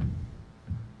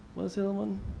what was the other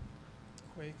one?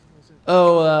 Quake, was it?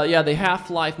 Oh, yeah, the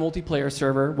Half-Life multiplayer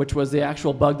server, which was the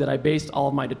actual bug that I based all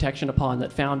of my detection upon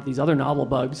that found these other novel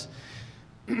bugs.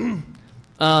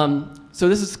 So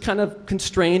this is kind of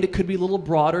constrained. It could be a little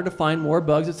broader to find more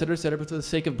bugs, et cetera, but for the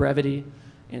sake of brevity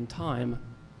and time,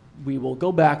 we will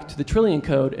go back to the Trillion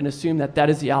code and assume that that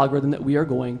is the algorithm that we are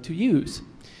going to use.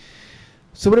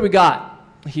 So what do we got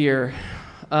here?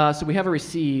 So we have a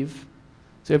receive.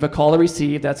 So we have a call to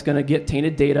receive. That's going to get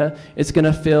tainted data. It's going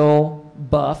to fill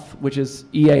buff, which is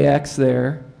EAX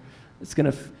there. It's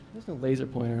going to, there's no laser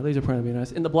pointer. Laser pointer would be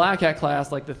nice. In the Black Hat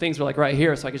class, like the things were like right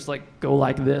here, so I could just like go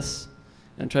like this.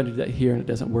 And I'm trying to do that here, and it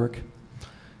doesn't work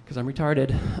because I'm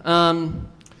retarded.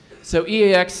 So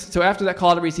EAX, so after that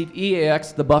call to receive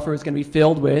EAX, the buffer is going to be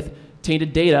filled with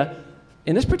tainted data.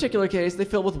 In this particular case, they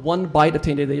fill with 1 byte of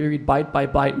tainted data. They read byte by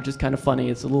byte, which is kind of funny.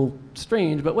 It's a little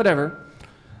strange, but whatever.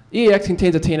 EAX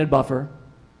contains a tainted buffer.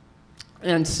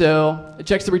 And so it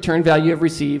checks the return value of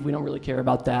receive. We don't really care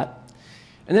about that.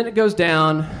 And then it goes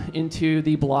down into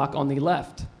the block on the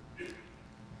left.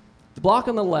 The block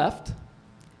on the left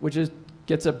which is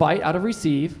gets a byte out of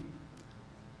receive,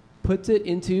 puts it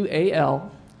into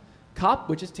AL,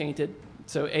 which is tainted.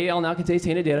 So AL now contains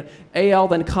tainted data. AL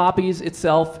then copies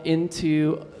itself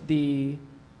into the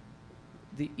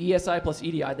ESI plus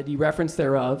EDI, the dereference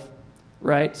thereof,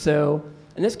 right? So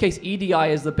in this case,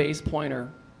 EDI is the base pointer,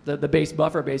 the base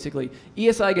buffer basically.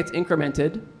 ESI gets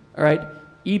incremented, all right?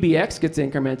 EBX gets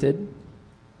incremented.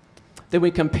 Then we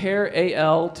compare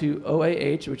AL to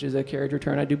OAH, which is a carriage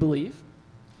return, I do believe.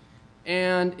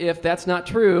 And if that's not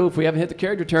true, if we haven't hit the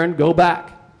carriage return, go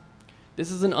back.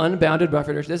 This is an unbounded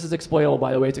buffer. This is exploitable,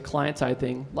 by the way. It's a client-side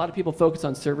thing. A lot of people focus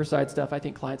on server-side stuff. I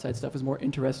think client-side stuff is more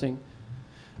interesting,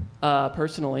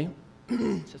 personally.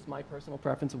 It's just my personal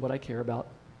preference of what I care about.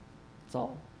 That's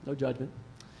all. No judgment.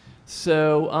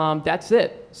 So that's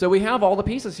it. So we have all the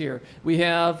pieces here. We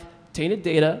have tainted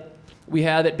data. We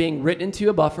have it being written into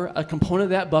a buffer. A component of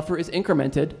that buffer is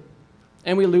incremented.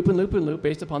 And we loop and loop and loop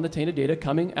based upon the tainted data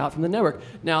coming out from the network.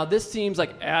 Now, this seems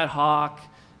like ad hoc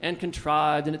and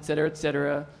contrived and et cetera, et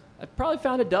cetera. I've probably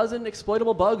found a dozen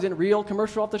exploitable bugs in real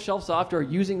commercial off-the-shelf software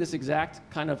using this exact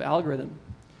kind of algorithm,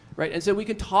 right? And so we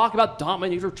can talk about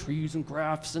dominator trees and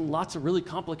graphs and lots of really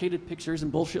complicated pictures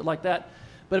and bullshit like that.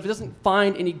 But if it doesn't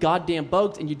find any goddamn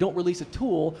bugs and you don't release a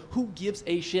tool, who gives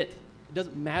a shit? It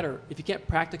doesn't matter if you can't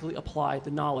practically apply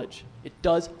the knowledge. It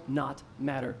does not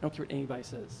matter. I don't care what anybody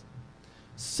says.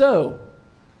 So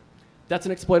that's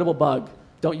an exploitable bug.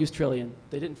 Don't use Trillion.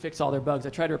 They didn't fix all their bugs. I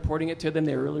tried reporting it to them.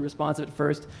 They were really responsive at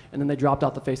first, and then they dropped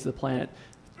off the face of the planet.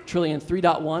 Trillion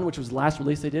 3.1, which was the last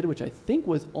release they did, which I think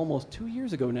was almost 2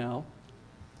 years ago now,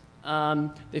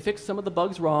 they fixed some of the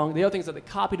bugs wrong. The other thing is that they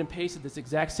copied and pasted this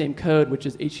exact same code, which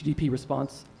is HTTP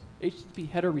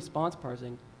header response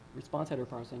parsing, response header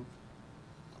parsing.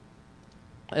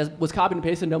 Was copied and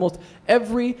pasted in almost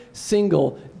every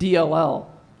single DLL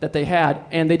that they had,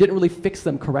 and they didn't really fix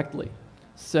them correctly.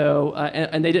 So,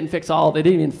 and they didn't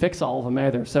even fix all of them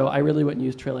either. So I really wouldn't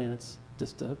use Trillion. It's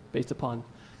just based upon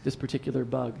this particular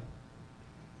bug.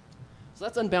 So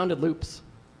that's unbounded loops,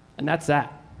 and that's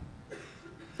that.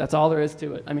 That's all there is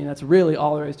to it. I mean, that's really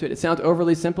all there is to it. It sounds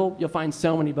overly simple. You'll find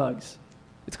so many bugs.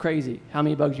 It's crazy how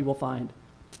many bugs you will find.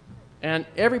 And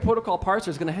every protocol parser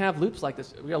is going to have loops like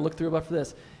this. We got to look through about for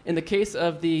this. In the case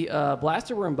of the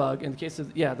blasterworm bug, in the case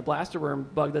of the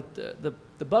blasterworm bug,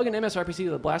 the bug in MSRPC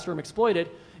that the blasterworm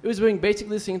exploited, it was doing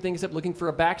basically the same thing except looking for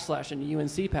a backslash in the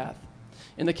UNC path.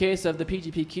 In the case of the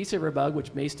PGP key server bug,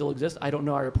 which may still exist, I don't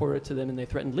know. I reported it to them and they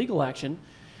threatened legal action.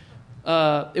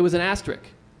 It was an asterisk,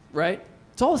 right?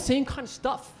 It's all the same kind of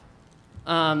stuff.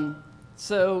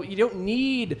 So you don't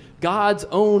need God's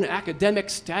own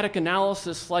academic static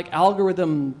analysis like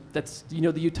algorithm that's the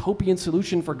utopian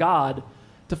solution for God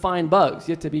to find bugs.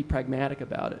 You have to be pragmatic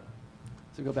about it.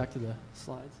 So go back to the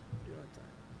slides.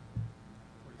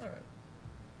 All right.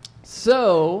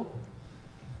 So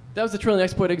that was the Trillion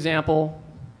exploit example,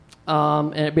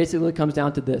 and it basically comes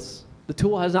down to this. The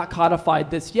tool has not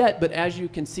codified this yet, but as you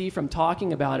can see from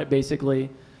talking about it, basically,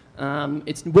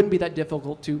 it wouldn't be that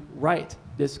difficult to write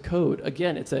this code.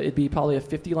 Again, it'd be probably a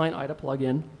 50-line IDA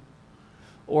plugin,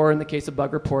 or in the case of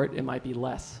bug report, it might be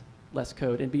less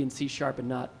code and be in C# and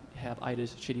not have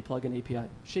IDA's shitty plugin API.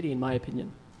 Shitty in my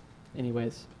opinion.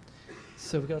 Anyways,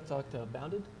 so we got to talk to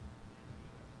bounded.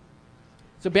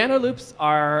 So bounded loops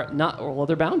are not, well,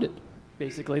 they're bounded.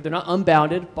 Basically, they're not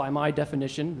unbounded by my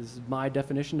definition. This is my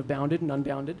definition of bounded and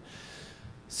unbounded.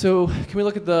 So can we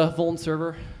look at the vuln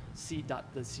server?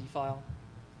 The C file.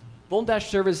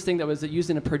 Vuln-server is this thing that was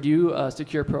used in a Purdue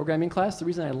secure programming class. The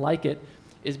reason I like it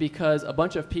is because a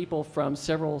bunch of people from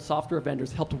several software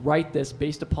vendors helped write this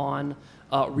based upon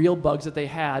real bugs that they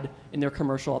had in their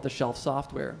commercial off-the-shelf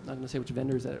software. I'm not going to say which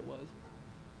vendors that it was.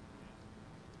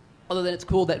 Other than it's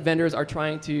cool that vendors are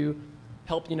trying to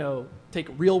help, take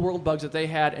real-world bugs that they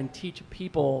had and teach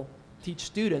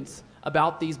students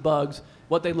about these bugs,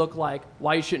 what they look like,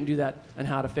 why you shouldn't do that, and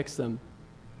how to fix them.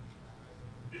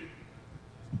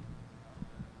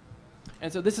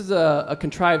 And so this is a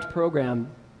contrived program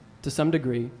to some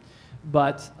degree,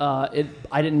 but I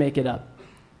didn't make it up.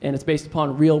 And it's based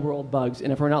upon real-world bugs.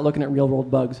 And if we're not looking at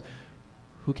real-world bugs,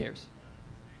 who cares?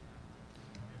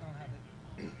 I don't have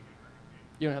it.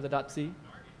 You don't have the .c? I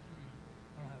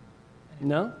don't have it.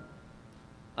 No?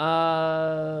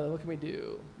 What can we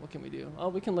do? What can we do? Oh,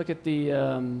 we can look at the, is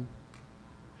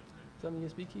that the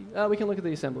USB key? Oh, we can look at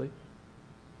the assembly.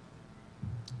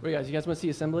 What do you guys want to see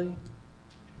assembly?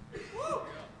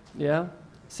 Yeah?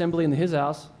 Assembly in his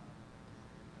house.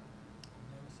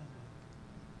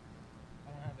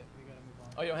 I don't have it. We gotta move on.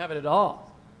 Oh, you don't have it at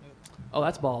all? Nope. Oh,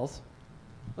 that's balls.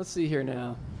 Let's see here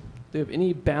now. Do we have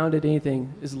any bounded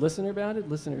anything? Is listener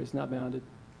bounded? Listener is not bounded.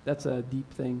 That's a deep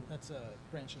thing. That's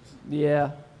branches.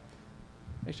 Yeah.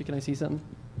 Actually, can I see something?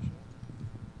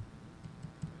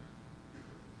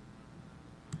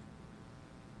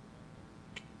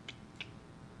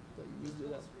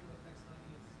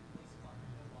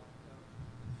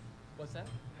 What's that?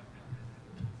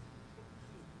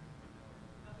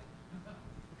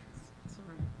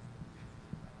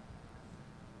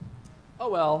 Oh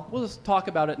well, we'll just talk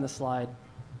about it in the slide.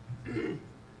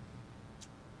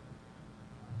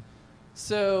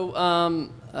 So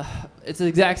it's the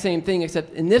exact same thing,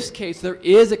 except in this case, there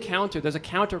is a counter. There's a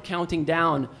counter counting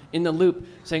down in the loop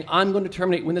saying, I'm going to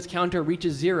terminate when this counter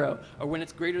reaches 0, or when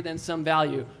it's greater than some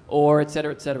value, or et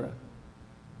cetera, et cetera.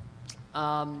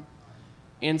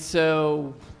 And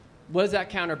so what is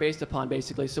that counter based upon,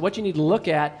 basically? So what you need to look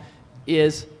at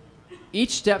is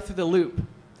each step through the loop.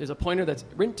 There's a pointer that's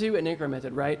written to and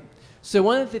incremented, right? So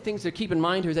one of the things to keep in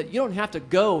mind here is that you don't have to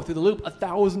go through the loop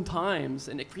 1,000 times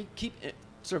and keep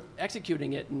sort of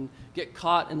executing it and get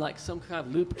caught in like some kind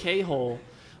of loop K-hole.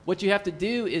 What you have to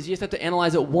do is you just have to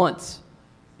analyze it once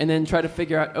and then try to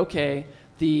figure out, okay,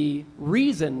 the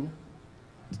reason,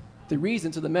 so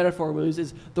the metaphor we use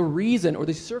is the reason or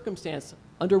the circumstance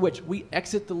under which we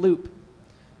exit the loop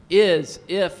is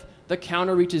if the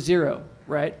counter reaches 0,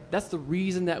 right? That's the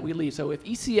reason that we leave. So if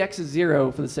ECX is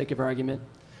 0, for the sake of argument,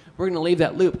 we're going to leave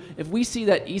that loop. If we see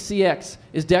that ECX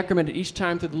is decremented each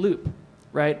time through the loop,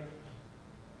 right?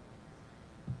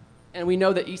 And we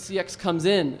know that ECX comes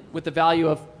in with the value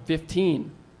of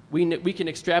 15. We can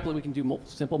extrapolate, we can do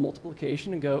simple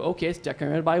multiplication and go, okay, it's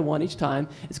decremented by 1 each time.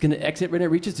 It's going to exit when it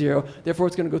reaches 0. Therefore,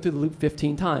 it's going to go through the loop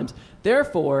 15 times.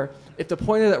 Therefore, if the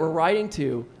pointer that we're writing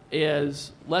to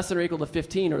is less than or equal to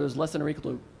 15, or there's less than or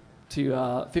equal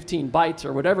to 15 bytes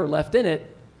or whatever left in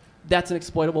it, that's an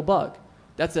exploitable bug.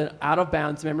 That's an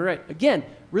out-of-bounds memory write. Again,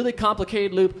 really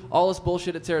complicated loop, all this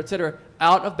bullshit, et cetera,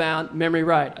 out-of-bound memory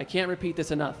write. I can't repeat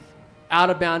this enough.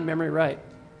 Out-of-bound memory write.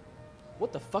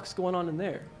 What the fuck's going on in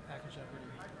there?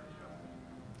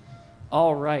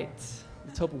 All right.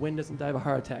 Let's hope Wynn doesn't die of a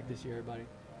heart attack this year, everybody.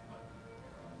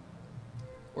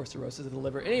 Or cirrhosis of the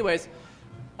liver. Anyways,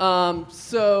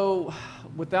 so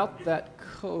without that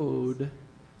code, do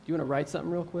you want to write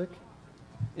something real quick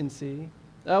in C?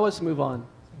 Let's move on.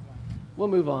 We'll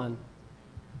move on.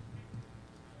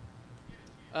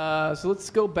 So let's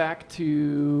go back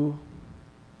to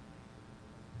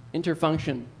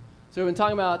interfunction. So we've been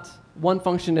talking about one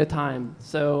function at a time.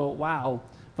 So wow,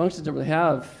 functions don't really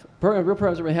have, real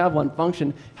programs don't really have one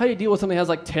function. How do you deal with something that has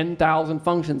like 10,000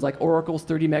 functions, like Oracle's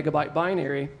 30 megabyte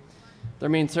binary? Their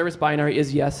main service binary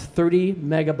is, yes, 30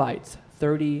 megabytes.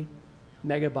 30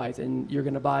 megabytes. And you're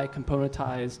going to buy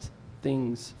componentized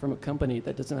things from a company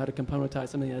that doesn't know how to componentize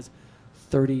something that has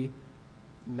 30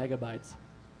 megabytes.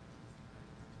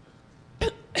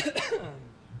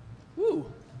 Woo.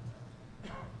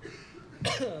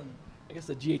 I guess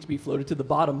the GHB floated to the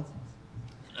bottom.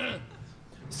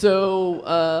 So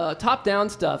top-down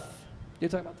stuff. You're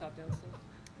talking about top-down stuff?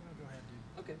 Go ahead,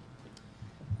 dude.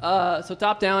 Okay. So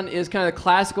top-down is kind of the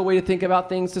classical way to think about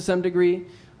things to some degree.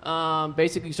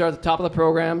 Basically, you start at the top of the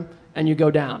program and you go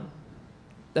down.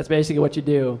 That's basically what you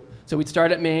do. So we'd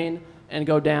start at main and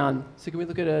go down. So can we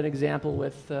look at an example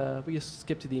with, we just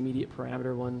skip to the immediate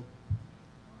parameter one.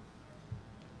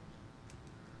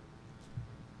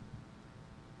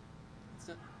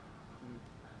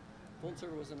 Volt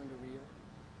server wasn't under real?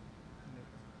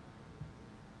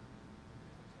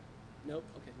 Nope.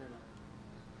 Okay, never mind.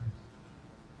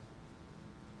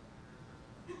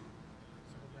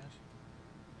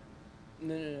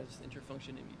 No, just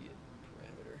interfunction immediate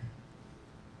parameter.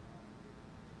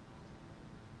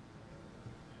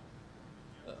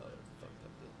 Oh, fucked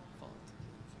up the font.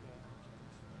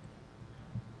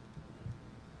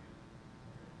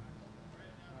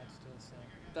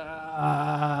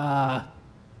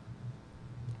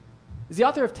 Is the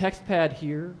author of TextPad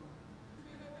here?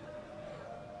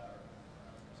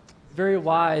 Very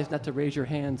wise not to raise your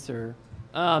hand, sir.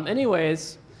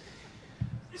 Anyways,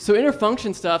 so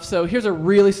interfunction stuff. So here's a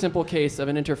really simple case of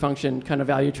an interfunction kind of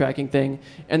value tracking thing.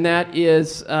 And that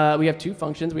is, we have two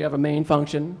functions. We have a main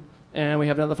function, and we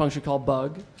have another function called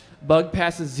bug. Bug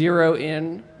passes 0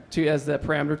 in as the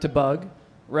parameter to bug,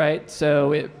 right?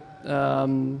 So it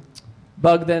bug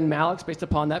then mallocs based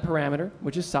upon that parameter,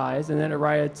 which is size, and then it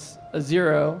writes a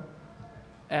 0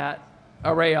 at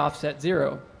array offset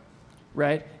 0,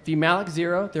 right? If you malloc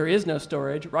 0, there is no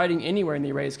storage. Writing anywhere in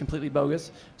the array is completely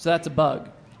bogus, so that's a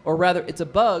bug. Or rather, it's a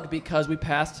bug because we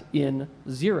passed in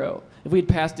 0. If we had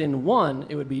passed in 1,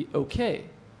 it would be okay,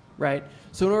 right?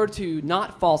 So in order to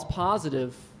not false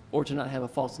positive or to not have a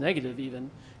false negative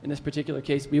even. In this particular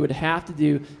case, we would have to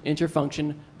do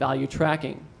interfunction value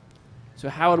tracking. So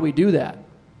how would we do that?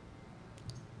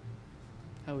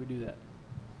 How would we do that?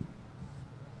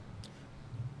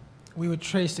 We would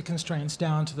trace the constraints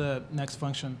down to the next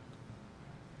function.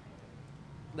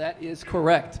 That is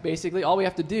correct. Basically, all we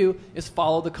have to do is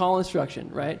follow the call instruction,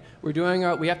 right? We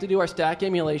have to do our stack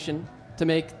emulation to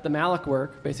make the malloc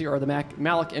work, basically, or the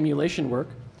malloc emulation work.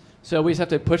 So we just have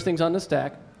to push things on the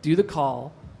stack, do the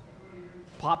call,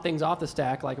 pop things off the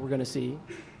stack like we're going to see,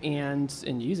 and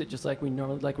use it just like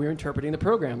we're interpreting the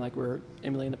program, like we're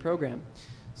emulating the program.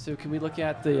 So can we look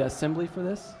at the assembly for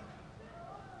this?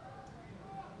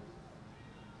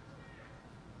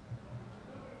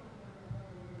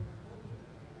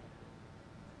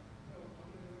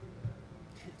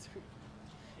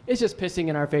 It's just pissing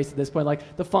in our face at this point.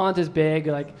 Like, the font is big,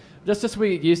 like, just as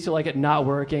we get used to like it not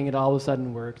working, it all of a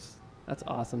sudden works. That's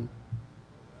awesome.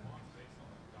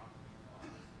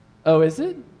 Oh, is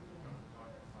it?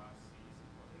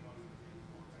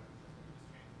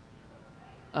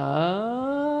 Oh.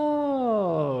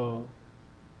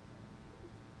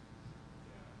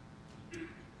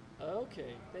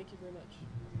 Okay, thank you very much.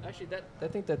 Actually, I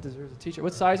think that deserves a t-shirt.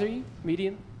 What size are you?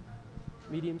 Medium?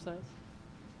 Medium size?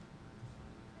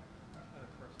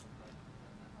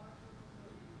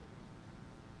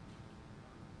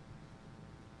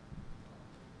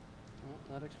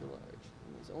 Not extra large.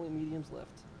 There's only mediums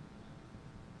left.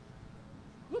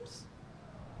 Whoops.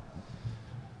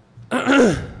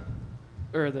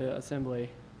 Or the assembly.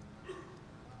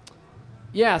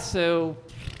 Yeah, so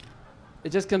it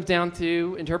just comes down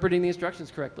to interpreting the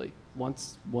instructions correctly.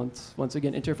 Once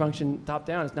again, interfunction top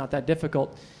down is not that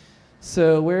difficult.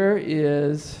 So where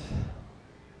is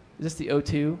this the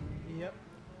O2? Yep.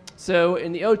 So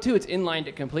in the O2, it's inlined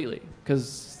it completely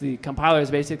because the compiler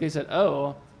has basically said,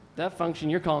 oh, that function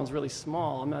you're calling is really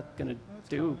small. I'm not going to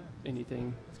do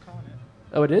anything. It's calling it.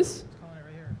 Oh, it is? It's calling it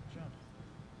right here. Jump.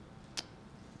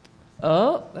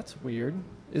 Oh, that's weird.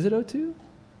 Is it O2?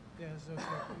 Yeah, it's okay.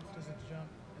 It does a jump,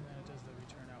 and then it does the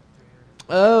return out through here.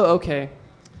 Oh, okay.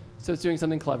 So it's doing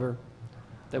something clever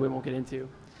that we won't get into.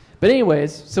 But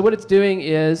anyways, so what it's doing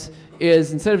is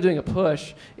instead of doing a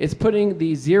push, it's putting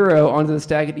the 0 onto the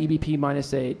stack at EBP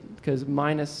 -8, because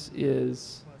minus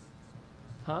is...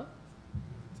 Huh?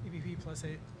 EBP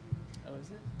 +8. Oh, is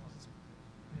it?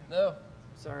 No,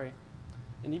 sorry.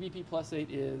 An EBP +8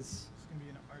 is... It's going to be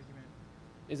an argument.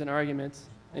 Is an argument,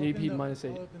 an EBP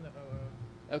 -8. I'll open the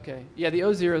OO. Okay. Yeah, the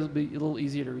O0 will be a little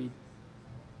easier to read.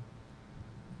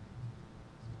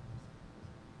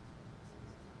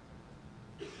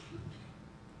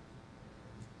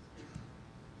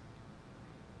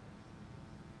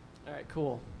 All right,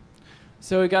 cool.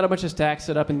 So we got a bunch of stacks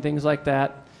set up and things like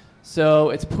that. So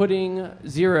it's putting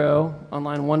 0 on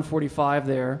line 145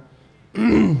 there.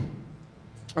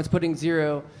 It's putting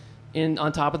 0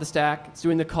 on top of the stack. It's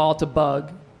doing the call to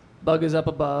bug. Bug is up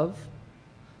above.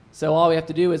 So all we have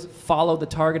to do is follow the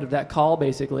target of that call,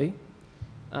 basically,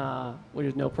 which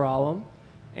is no problem.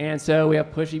 And so we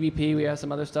have push EBP. We have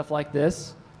some other stuff like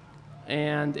this.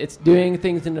 And it's doing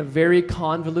things in a very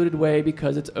convoluted way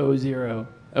because it's O0.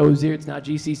 O0, it's not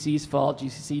GCC's fault.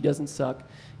 GCC doesn't suck.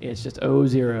 It's just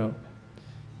O0.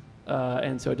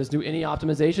 And so it doesn't do any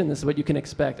optimization. This is what you can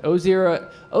expect. O0,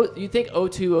 you think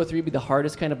O2, O3 would be the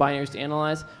hardest kind of binaries to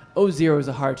analyze? O0 is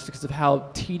the hardest because of how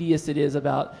tedious it is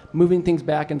about moving things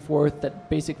back and forth that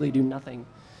basically do nothing.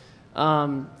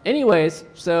 Anyways,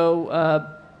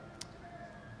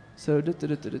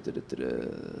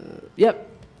 yep.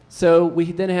 So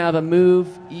we then have a move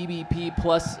EBP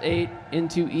 +8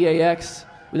 into EAX.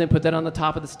 We then put that on the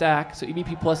top of the stack. So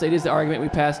EBP +8 is the argument we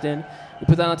passed in. We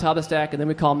put that on the top of the stack, and then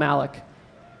we call malloc.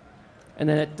 And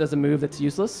then it does a move that's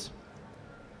useless.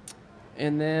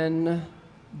 And then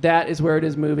that is where it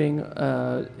is moving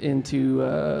into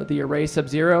the array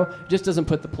sub-0. It just doesn't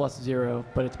put the +0,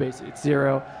 but it's basically it's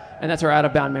 0. And that's our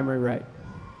out-of-bound memory write.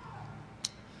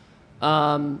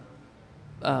 And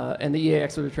the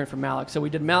EAX will return from malloc. So we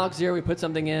did malloc 0, we put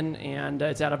something in, and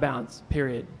it's out of bounds,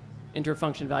 period.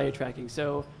 Interfunction value tracking.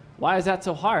 So why is that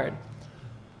so hard?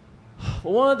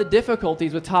 Well, one of the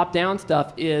difficulties with top-down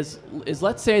stuff is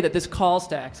let's say that this call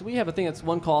stack, so we have a thing that's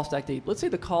one call stack deep. Let's say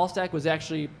the call stack was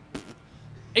actually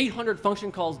 800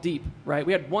 function calls deep, right?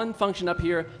 We had one function up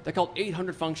here that called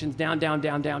 800 functions down, down,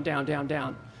 down, down, down, down,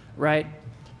 down, right?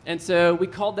 And so we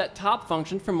called that top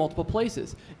function from multiple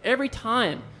places. Every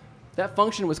time that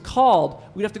function was called,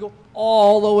 we'd have to go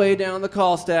all the way down the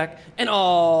call stack and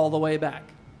all the way back.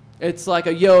 It's like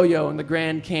a yo-yo in the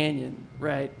Grand Canyon,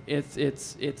 right?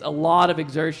 It's a lot of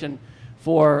exertion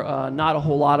for not a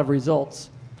whole lot of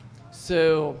results.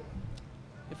 So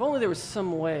if only there was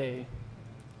some way,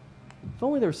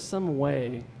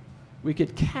 we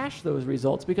could cache those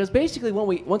results, because basically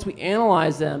once we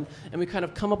analyze them and we kind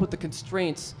of come up with the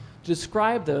constraints to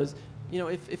describe those,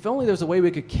 if only there's a way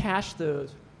we could cache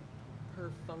those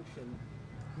per function.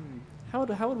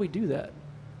 How would we do that?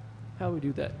 How would we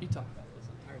do that? You talk about this.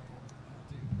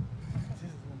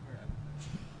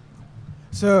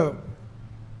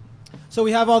 So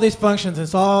we have all these functions.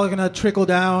 It's all going to trickle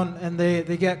down, and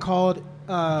they get called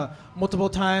multiple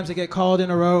times. They get called in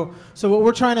a row. So what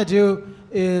we're trying to do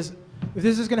is, if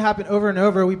this is going to happen over and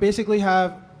over, we basically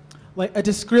have like a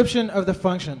description of the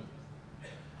function.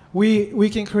 We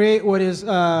can create what is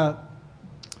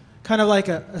kind of like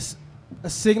a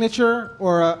signature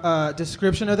or a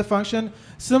description of the function,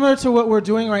 similar to what we're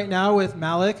doing right now with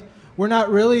malloc. We're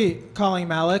not really calling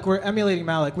malloc, we're emulating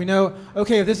malloc. We know,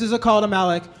 okay, if this is a call to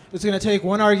malloc, it's going to take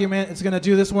one argument, it's going to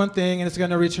do this one thing, and it's going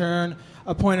to return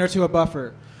a pointer to a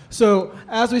buffer. So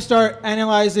as we start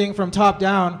analyzing from top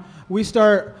down, we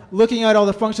start looking at all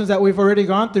the functions that we've already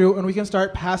gone through, and we can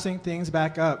start passing things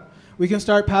back up. We can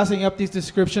start passing up these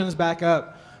descriptions back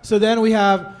up. So then we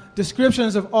have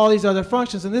descriptions of all these other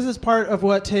functions, and this is part of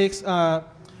what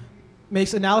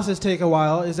makes analysis take a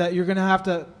while, is that you're going to have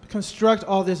to construct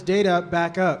all this data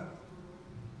back up.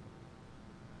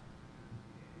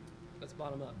 Let's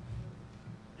bottom up.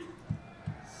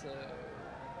 So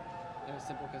there's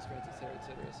simple constraints, et cetera, et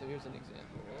cetera. So here's an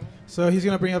example. So he's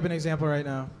going to bring up an example right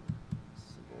now.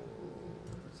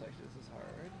 This is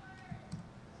hard.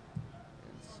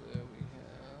 And so we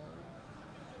have,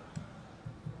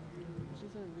 which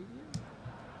is our median?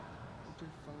 Enter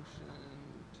function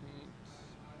taint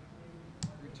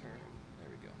return. There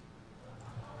we go.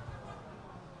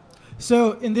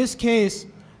 So in this case,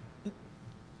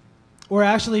 we're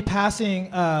actually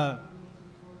passing,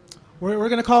 we're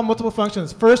going to call multiple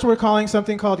functions. First, we're calling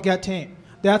something called getTaint.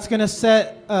 That's going to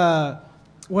set,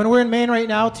 when we're in main right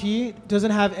now, T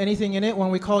doesn't have anything in it.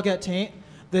 When we call getTaint,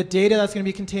 the data that's going to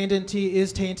be contained in T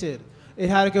is tainted. It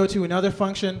had to go to another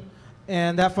function,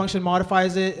 and that function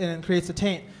modifies it and creates a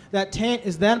taint. That taint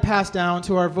is then passed down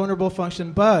to our vulnerable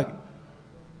function bug.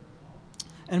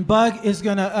 And bug is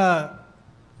going to,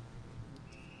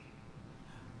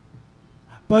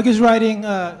 bug is writing,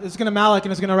 it's going to malloc,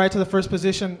 and it's going to write to the first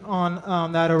position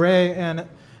on that array. And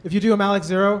if you do a malloc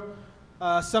 0,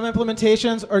 some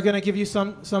implementations are going to give you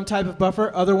some type of buffer.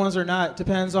 Other ones are not.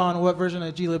 Depends on what version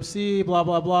of glibc, blah,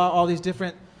 blah, blah, all these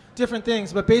different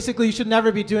things. But basically, you should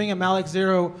never be doing a malloc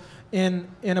 0 in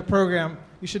a program.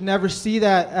 You should never see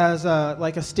that as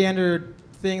like a standard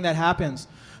thing that happens.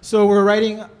 So we're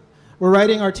writing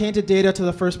our tainted data to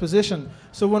the first position.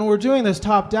 So when we're doing this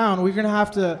top down, we're going to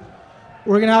have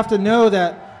to know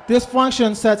that this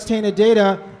function sets tainted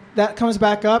data, that comes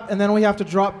back up, and then we have to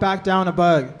drop back down a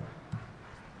bug.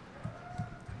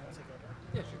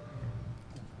 Yeah, sure.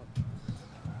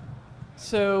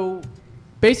 So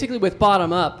basically with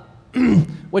bottom up,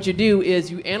 what you do is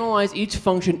you analyze each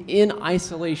function in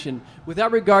isolation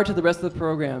without regard to the rest of the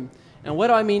program. And what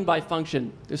do I mean by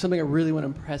function? There's something I really want to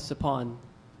impress upon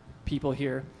people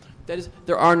here. That is,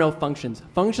 there are no functions.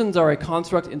 Functions are a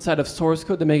construct inside of source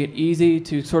code to make it easy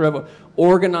to sort of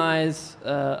organize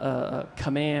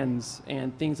commands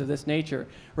and things of this nature,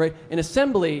 right? In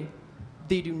assembly,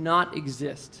 they do not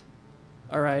exist,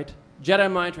 all right?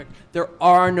 Jedi mind trick, there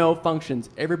are no functions.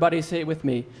 Everybody say it with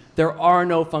me. There are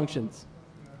no functions.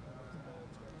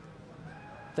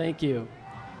 Thank you.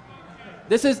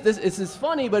 This is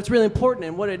funny, but it's really important.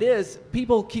 And what it is,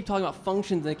 people keep talking about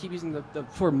functions, and they keep using the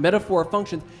sort of metaphor of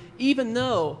functions, even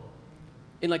though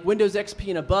in like Windows XP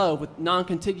and above with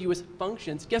non-contiguous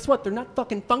functions, guess what? They're not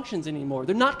fucking functions anymore.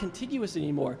 They're not contiguous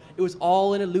anymore. It was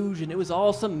all an illusion. It was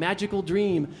all some magical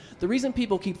dream. The reason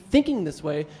people keep thinking this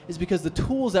way is because the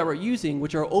tools that we're using,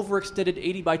 which are overextended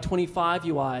 80 by 25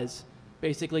 UIs,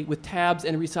 basically with tabs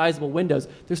and resizable windows,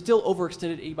 they're still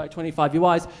overextended 80 by 25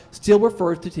 UIs, still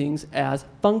refer to things as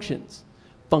functions.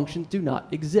 Functions do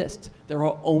not exist. There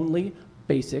are only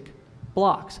basic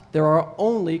blocks. There are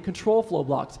only control flow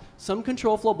blocks. Some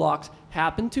control flow blocks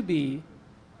happen to be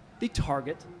the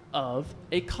target of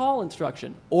a call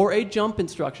instruction or a jump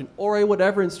instruction or a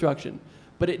whatever instruction.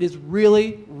 But it is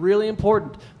really, really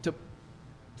important to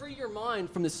free your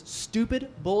mind from this stupid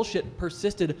bullshit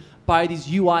persisted by these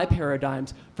UI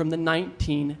paradigms from the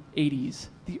 1980s,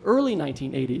 the early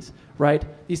 1980s, right?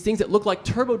 These things that look like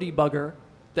Turbo Debugger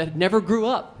that never grew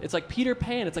up. It's like Peter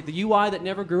Pan. It's like the UI that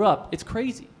never grew up. It's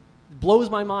crazy. It blows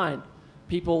my mind.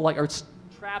 People like are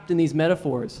trapped in these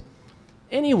metaphors.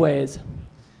 Anyways,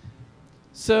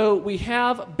 so we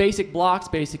have basic blocks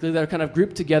basically that are kind of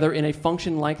grouped together in a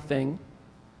function-like thing.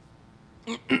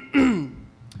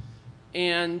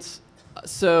 And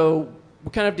so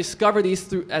we kind of discover these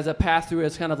through as a path through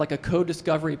as kind of like a code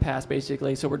discovery pass,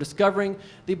 basically. So we're discovering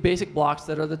the basic blocks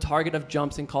that are the target of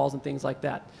jumps and calls and things like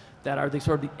that, that are the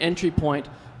sort of the entry point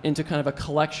into kind of a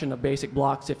collection of basic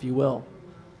blocks, if you will.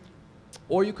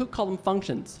 Or you could call them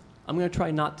functions. I'm going to try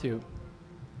not to.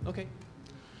 Okay.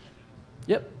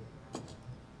 Yep.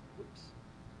 Oops.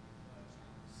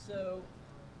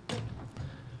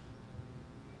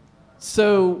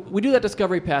 So we do that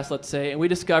discovery pass, let's say, and we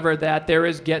discover that there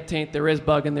is get taint, there is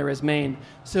bug, and there is main.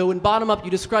 So in bottom up,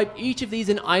 you describe each of these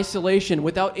in isolation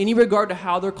without any regard to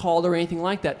how they're called or anything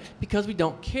like that, because we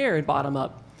don't care in bottom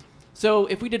up. So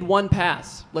if we did one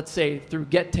pass, let's say through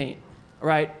get taint,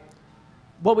 right?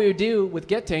 What we would do with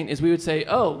get taint is we would say,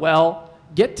 oh, well,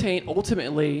 get taint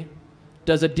ultimately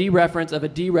does a dereference of a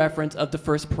dereference of the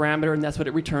first parameter, and that's what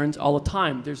it returns all the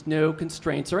time. There's no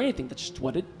constraints or anything. That's just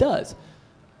what it does.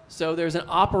 So there's an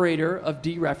operator of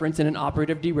dereference and an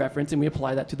operator of dereference, and we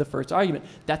apply that to the first argument.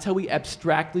 That's how we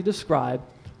abstractly describe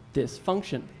this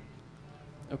function.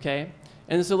 Okay?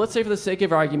 And so let's say for the sake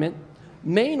of argument,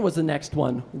 main was the next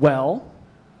one. Well,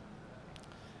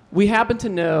 we happen to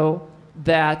know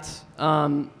that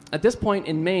at this point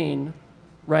in main,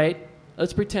 right,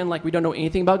 let's pretend like we don't know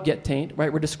anything about get taint,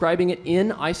 right? We're describing it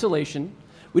in isolation.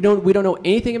 We don't know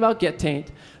anything about get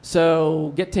taint.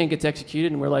 So get taint gets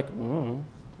executed, and we're like,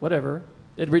 whatever.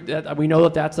 We know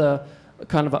that that's a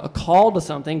kind of a call to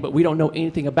something, but we don't know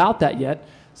anything about that yet.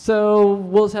 So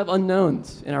we'll just have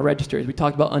unknowns in our registers. We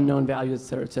talked about unknown values, et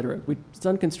cetera, et cetera. It's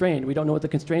unconstrained. We don't know what the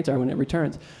constraints are when it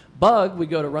returns. Bug, we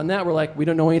go to run that. We're like, we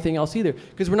don't know anything else either,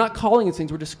 because we're not calling these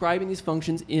things. We're describing these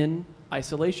functions in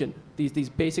isolation. These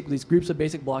groups of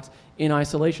basic blocks in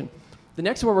isolation. The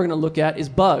next one we're going to look at is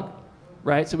bug,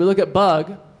 right? So we look at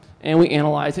bug, and we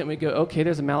analyze it, and we go, okay,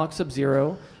 there's a malloc sub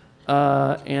 0.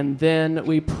 And then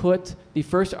we put the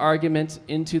first argument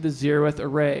into the 0th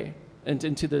array, and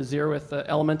into the 0th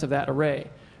element of that array,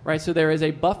 right? So there is a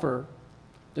buffer.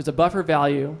 There's a buffer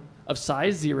value of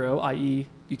size 0, i.e.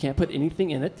 you can't put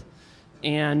anything in it.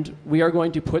 And we are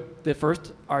going to put the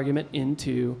first argument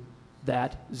into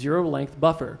that 0 length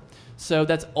buffer. So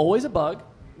that's always a bug,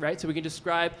 right? So we can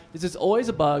describe this is always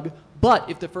a bug, but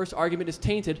if the first argument is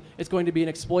tainted, it's going to be an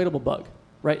exploitable bug,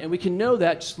 right? And we can know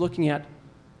that just looking at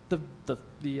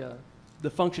the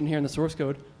function here in the source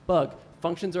code, bug.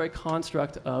 Functions are a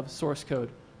construct of source code,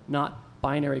 not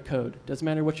binary code. Doesn't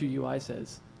matter what your UI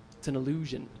says. It's an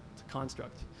illusion. It's a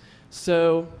construct.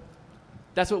 So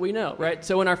that's what we know, right?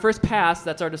 So in our first pass,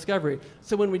 that's our discovery.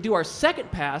 So when we do our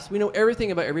second pass, we know everything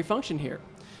about every function here.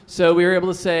 So we were able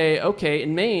to say, okay,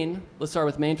 in main, let's start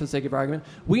with main for the sake of argument,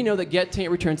 we know that get taint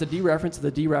returns a dereference of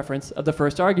the dereference of the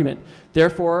first argument.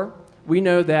 Therefore, we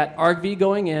know that argv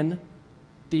going in,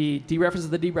 the dereference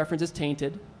of the dereference is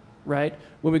tainted, right?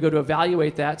 When we go to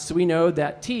evaluate that, so we know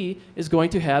that T is going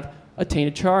to have a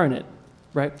tainted char in it,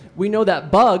 right? We know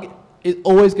that bug is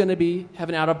always going to have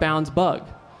an out-of-bounds bug.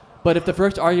 But if the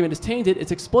first argument is tainted,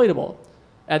 it's exploitable.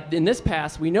 In this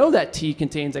pass, we know that T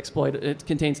contains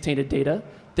tainted data.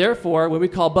 Therefore, when we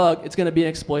call bug, it's going to be an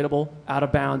exploitable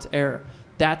out-of-bounds error.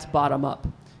 That's bottom up.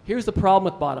 Here's the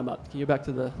problem with bottom up. Can you go back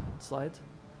to the slides?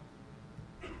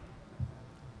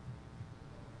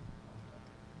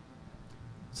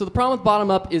 So the problem with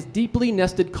bottom up is deeply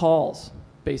nested calls,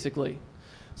 basically.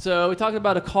 So we talked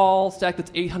about a call stack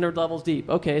that's 800 levels deep.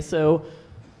 Okay, so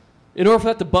in order for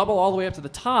that to bubble all the way up to the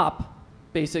top,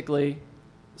 basically,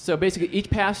 so basically each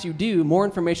pass you do, more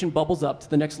information bubbles up to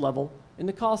the next level in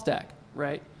the call stack,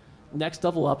 right? Next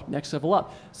level up, next level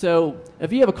up. So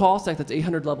if you have a call stack that's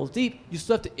 800 levels deep, you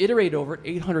still have to iterate over it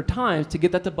 800 times to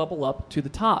get that to bubble up to the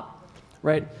top,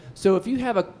 right? So if you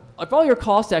have if all your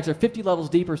call stacks are 50 levels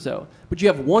deep or so, but you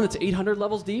have one that's 800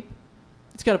 levels deep,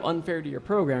 it's kind of unfair to your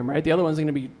program, right? The other one's going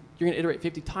to be, you're going to iterate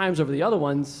 50 times over the other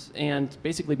ones and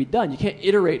basically be done. You can't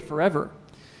iterate forever.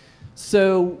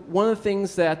 So one of the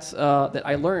things that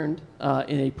I learned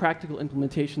in a practical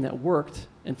implementation that worked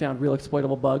and found real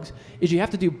exploitable bugs is you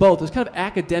have to do both. There's kind of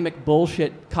academic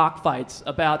bullshit cockfights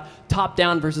about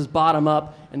top-down versus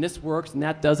bottom-up, and this works and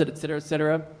that does it, et cetera, et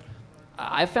cetera.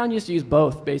 I found you just use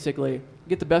both, basically.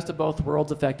 Get the best of both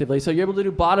worlds effectively. So you're able to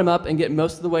do bottom up and get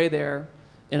most of the way there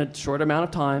in a short amount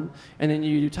of time, and then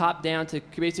you do top down to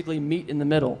basically meet in the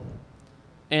middle.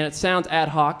 And it sounds ad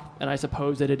hoc, and I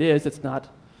suppose that it is. It's not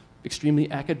extremely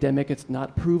academic, it's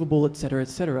not provable, et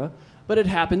cetera, but it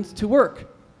happens to work.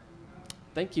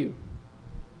 Thank you.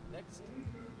 Next.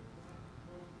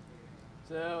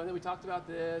 So, and then we talked about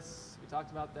this, we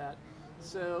talked about that.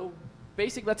 So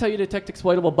basically, that's how you detect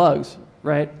exploitable bugs,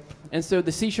 right? And so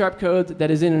the C# code that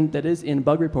is in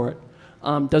bug report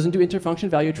Doesn't do interfunction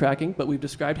value tracking, but we've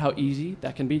described how easily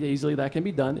that can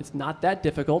be done. It's not that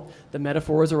difficult. The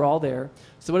metaphors are all there.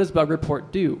 So what does bug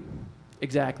report do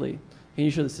exactly? Can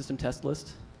you show the system test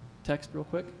list text real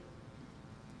quick?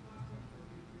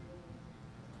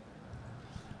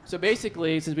 So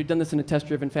basically, since we've done this in a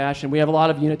test-driven fashion, we have a lot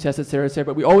of unit tests, et cetera,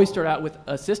 but we always start out with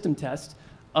a system test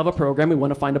of a program we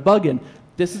want to find a bug in.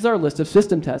 This is our list of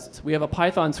system tests. We have a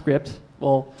Python script,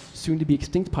 well, soon to be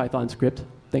extinct Python script,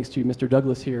 thanks to Mr.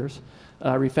 Douglas here's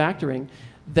refactoring,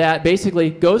 that basically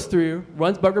goes through,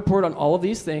 runs bug report on all of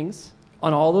these things,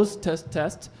 on all those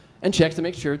tests, and checks to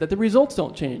make sure that the results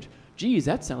don't change. Geez,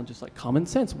 that sounds just like common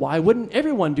sense. Why wouldn't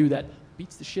everyone do that?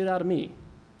 Beats the shit out of me.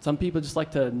 Some people just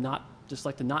like to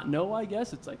not know, I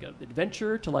guess. It's like an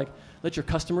adventure to like let your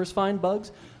customers find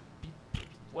bugs.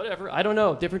 Whatever, I don't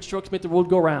know. Different strokes make the world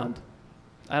go round.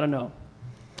 I don't know.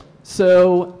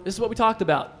 So this is what we talked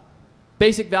about.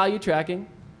 Basic value tracking,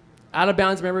 out of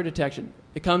bounds memory detection.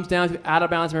 It comes down to out of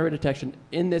bounds memory detection.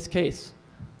 In this case,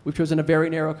 we've chosen a very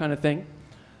narrow kind of thing.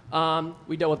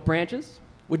 We dealt with branches.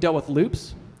 We dealt with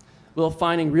loops. We're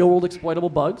finding real world exploitable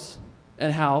bugs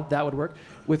and how that would work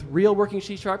with real working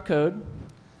C# code.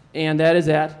 And that is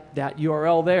at that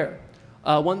URL there.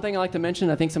 One thing I like to mention,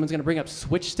 I think someone's going to bring up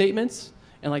switch statements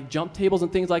and like jump tables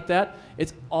and things like that.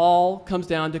 It's all comes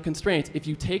down to constraints. If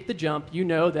you take the jump, you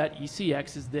know that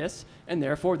ECX is this, and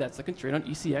therefore that's the constraint on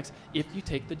ECX if you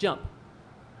take the jump,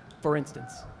 for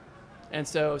instance. And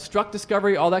so struct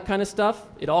discovery, all that kind of stuff,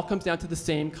 it all comes down to the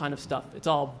same kind of stuff. It's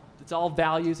all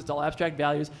values, it's all abstract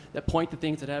values that point to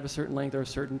things that have a certain length or a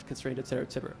certain constraint, et cetera,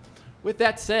 et cetera. With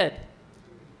that said,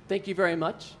 thank you very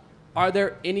much. Are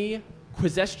there any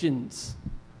questions?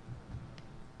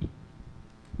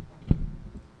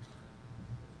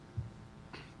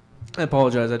 I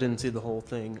apologize, I didn't see the whole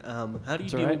thing. How do you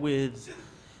That's deal all right. with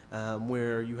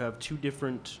where you have two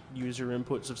different user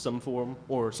inputs of some form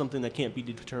or something that can't be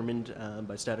determined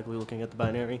by statically looking at the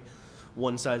binary?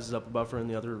 One sizes up a buffer and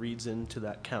the other reads into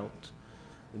that count.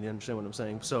 And you understand what I'm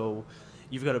saying? So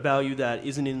you've got a value that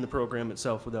isn't in the program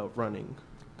itself without running.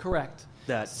 Correct.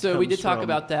 That So we comes did talk from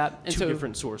about that. And two so,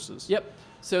 different sources. Yep.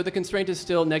 So the constraint is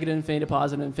still negative infinity to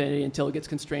positive infinity until it gets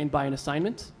constrained by an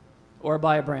assignment or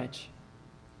by a branch.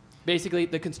 Basically,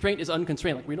 the constraint is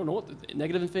unconstrained. Like we don't know what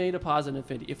negative infinity to positive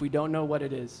infinity if we don't know what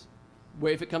it is.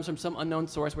 Where if it comes from some unknown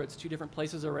source where it's two different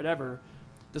places or whatever,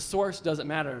 the source doesn't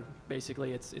matter.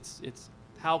 Basically, it's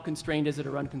how constrained is it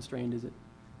or unconstrained is it.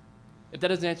 If that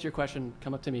doesn't answer your question,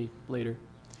 come up to me later.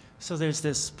 So there's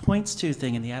this points to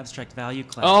thing in the abstract value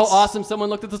class. Oh, awesome! Someone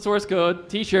looked at the source code.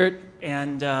 T-shirt.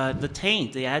 And the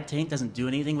taint, the add taint doesn't do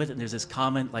anything with it. And there's this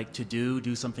comment like to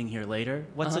do something here later.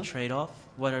 What's the trade-off?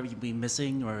 What are we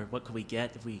missing, or what could we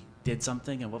get if we did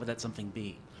something, and what would that something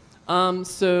be?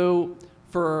 So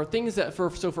for things that for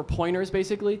pointers,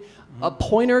 basically, a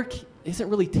pointer isn't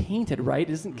really tainted, right?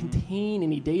 It doesn't contain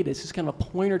any data. It's just kind of a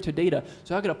pointer to data.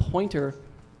 So how could a pointer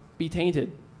be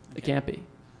tainted? It can't be.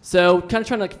 So kind of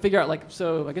trying to figure out, like,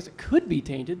 so I guess it could be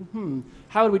tainted.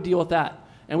 How would we deal with that?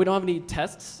 And we don't have any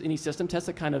tests, any system tests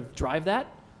that kind of drive that.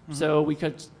 So we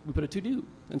put a to-do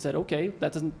and said, okay,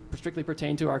 that doesn't strictly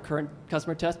pertain to our current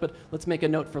customer test, but let's make a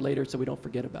note for later so we don't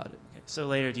forget about it. Okay. So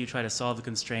later, do you try to solve the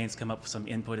constraints, come up with some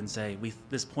input, and say,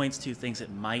 this points to things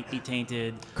that might be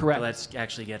tainted. Correct. Let's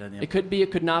actually get an input. It could be,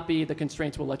 it could not be. The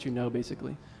constraints will let you know,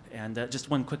 basically. And just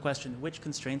one quick question. Which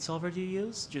constraint solver do you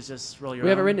use? Just roll your We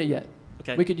haven't own? written it yet.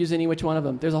 Okay. We could use any which one of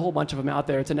them. There's a whole bunch of them out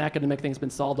there. It's an academic thing that's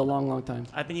been solved a long, long time.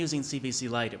 I've been using CVC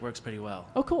Lite. It works pretty well.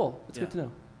 Oh, cool. That's Yeah. good to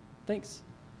know. Thanks.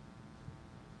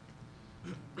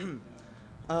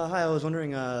 Hi, I was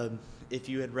wondering if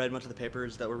you had read much of the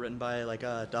papers that were written by like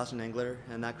Dawson Engler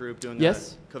and that group doing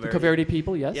Yes. The Coverity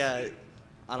people, yes. Yeah,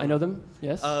 I know them,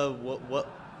 yes.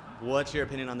 What's your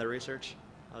opinion on their research?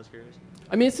 I was curious.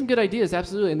 I mean, it's some good ideas,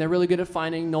 absolutely, and they're really good at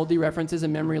finding null dereferences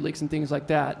and memory leaks and things like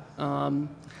that.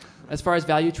 As far as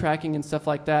value tracking and stuff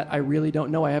like that, I really don't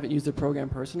know. I haven't used the program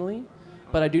personally,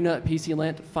 but I do know that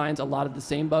PCLint finds a lot of the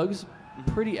same bugs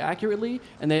pretty accurately,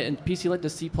 and PCLint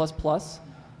does C++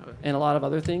 and a lot of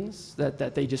other things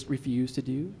that they just refuse to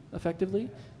do effectively,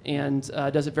 and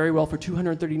does it very well for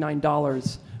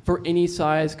 $239 for any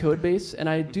size code base. And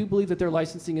I do believe that their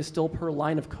licensing is still per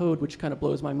line of code, which kind of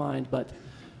blows my mind, but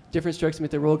different strokes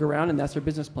make the world go round, and that's their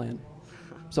business plan.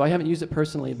 So I haven't used it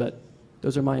personally, but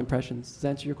those are my impressions. Does that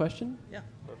answer your question? Yeah.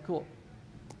 Cool.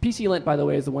 PCLint, by the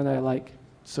way, is the one that I like,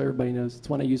 so everybody knows. It's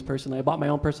one I use personally. I bought my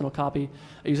own personal copy.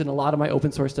 I use it in a lot of my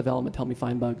open source development to help me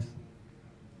find bugs.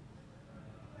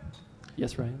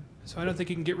 Yes, Ryan? So I don't think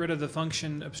you can get rid of the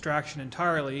function abstraction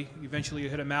entirely. Eventually you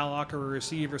hit a malloc or a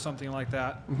receive or something like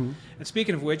that. Mm-hmm. And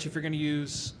speaking of which, if you're going to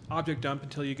use object dump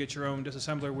until you get your own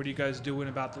disassembler, what are you guys doing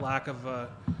about the lack of a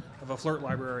flirt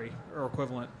library or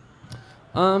equivalent?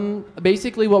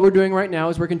 Basically, what we're doing right now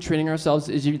is we're constraining ourselves,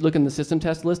 as you look in the system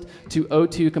test list, to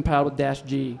O2 compiled with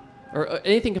 -G, or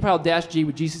anything compiled -G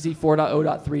with GCC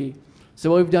 4.0.3. So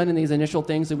what we've done in these initial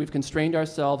things is we've constrained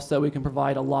ourselves so we can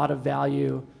provide a lot of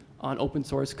value on open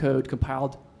source code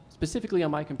compiled specifically on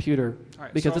my computer, All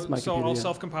right, because so, it's my so computer. all yeah.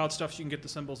 self-compiled stuff, so you can get the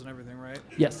symbols and everything, right?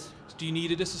 Yes. So do you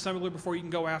need a disassembler before you can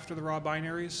go after the raw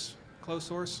binaries, closed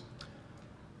source?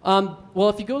 Well,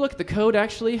 if you go look at the code,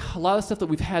 actually, a lot of stuff that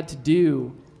we've had to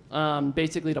do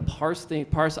basically to parse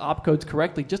opcodes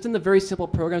correctly, just in the very simple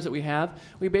programs that we have,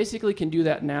 we basically can do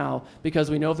that now because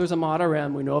we know if there's a mod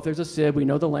RM, we know if there's a SIB, we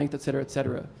know the length, et cetera, et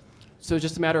cetera. So it's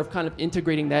just a matter of kind of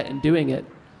integrating that and doing it.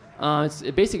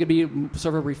 It basically be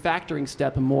sort of a refactoring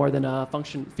step more than a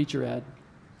function feature add.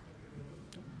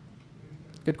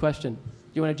 Good question. Do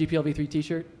you want a GPLv3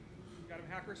 t-shirt? Got them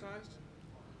hacker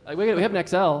sized? We have an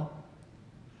XL.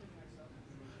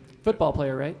 Football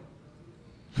player, right?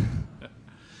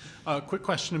 Quick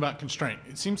question about constraint.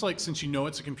 It seems like since you know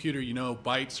it's a computer, you know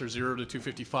bytes are 0 to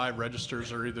 255,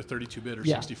 registers are either 32-bit or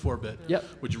Yeah. 64-bit. Yep.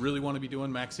 Would you really want to be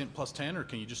doing maxint plus 10, or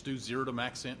can you just do 0 to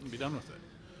maxint and be done with it?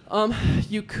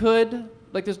 You could,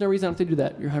 there's no reason not to do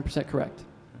that. You're 100% correct.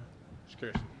 Just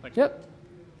curious. Thank you. Yep.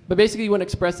 But basically, you want to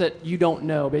express that you don't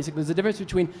know. Basically, there's a difference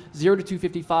between 0 to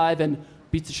 255 and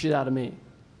beats the shit out of me.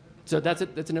 So that's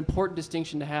an important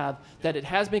distinction to have, that it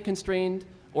has been constrained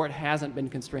or it hasn't been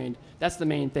constrained. That's the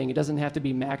main thing. It doesn't have to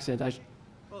be maxint.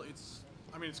 Well,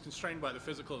 it's constrained by the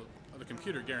physical of the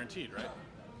computer, guaranteed, right?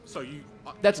 So you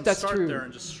That's can start true. there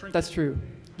and just shrink That's it. true.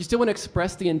 You still want to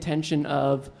express the intention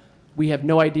of, we have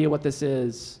no idea what this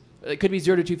is. It could be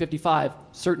 0 to 255,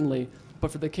 certainly.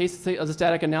 But for the case of the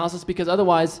static analysis, because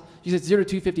otherwise, you say 0 to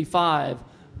 255,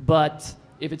 but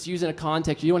if it's used in a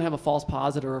context, you don't have a false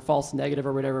positive or a false negative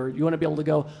or whatever. You want to be able to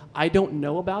go, I don't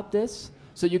know about this.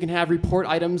 So you can have report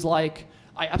items like,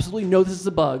 I absolutely know this is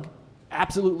a bug.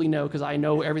 Absolutely know, because I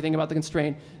know everything about the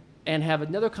constraint. And have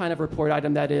another kind of report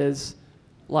item that is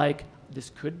like,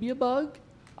 this could be a bug.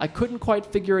 I couldn't quite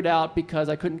figure it out because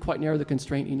I couldn't quite narrow the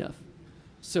constraint enough.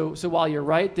 So while you're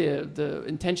right, the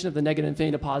intention of the negative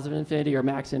infinity to positive infinity or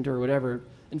maxint or whatever,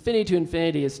 infinity to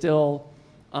infinity is still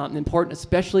important,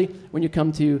 especially when you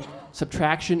come to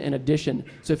subtraction and addition.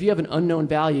 So if you have an unknown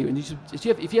value, and if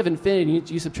you have infinity,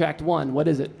 you subtract 1, what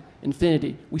is it?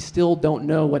 Infinity. We still don't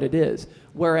know what it is.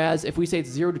 Whereas if we say it's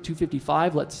 0 to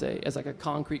 255, let's say, as like a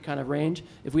concrete kind of range,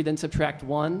 if we then subtract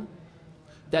 1,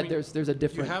 there's a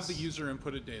difference. You have the user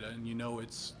inputted data, and you know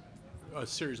it's a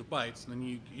series of bytes, and then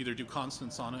you either do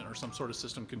constants on it or some sort of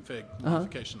system config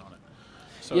modification on it.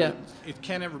 So Yeah. it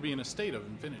can't ever be in a state of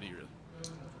infinity, really.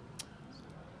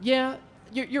 Yeah,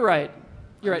 you're right.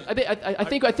 You're right. I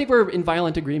think we're in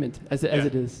violent agreement as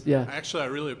it is. Yeah. Actually, I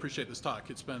really appreciate this talk.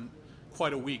 It's been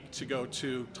quite a week to go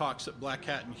to talks at Black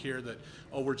Hat and hear that,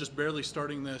 oh, we're just barely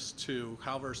starting this, to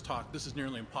Halvar's talk, this is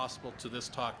nearly impossible, to this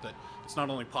talk that it's not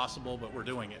only possible, but we're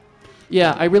doing it.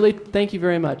 Yeah, I really thank you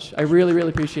very much. I really, really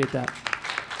appreciate that.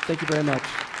 Thank you very much.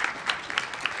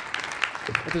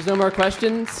 If there's no more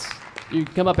questions, you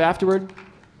can come up afterward.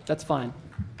 That's fine.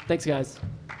 Thanks, guys.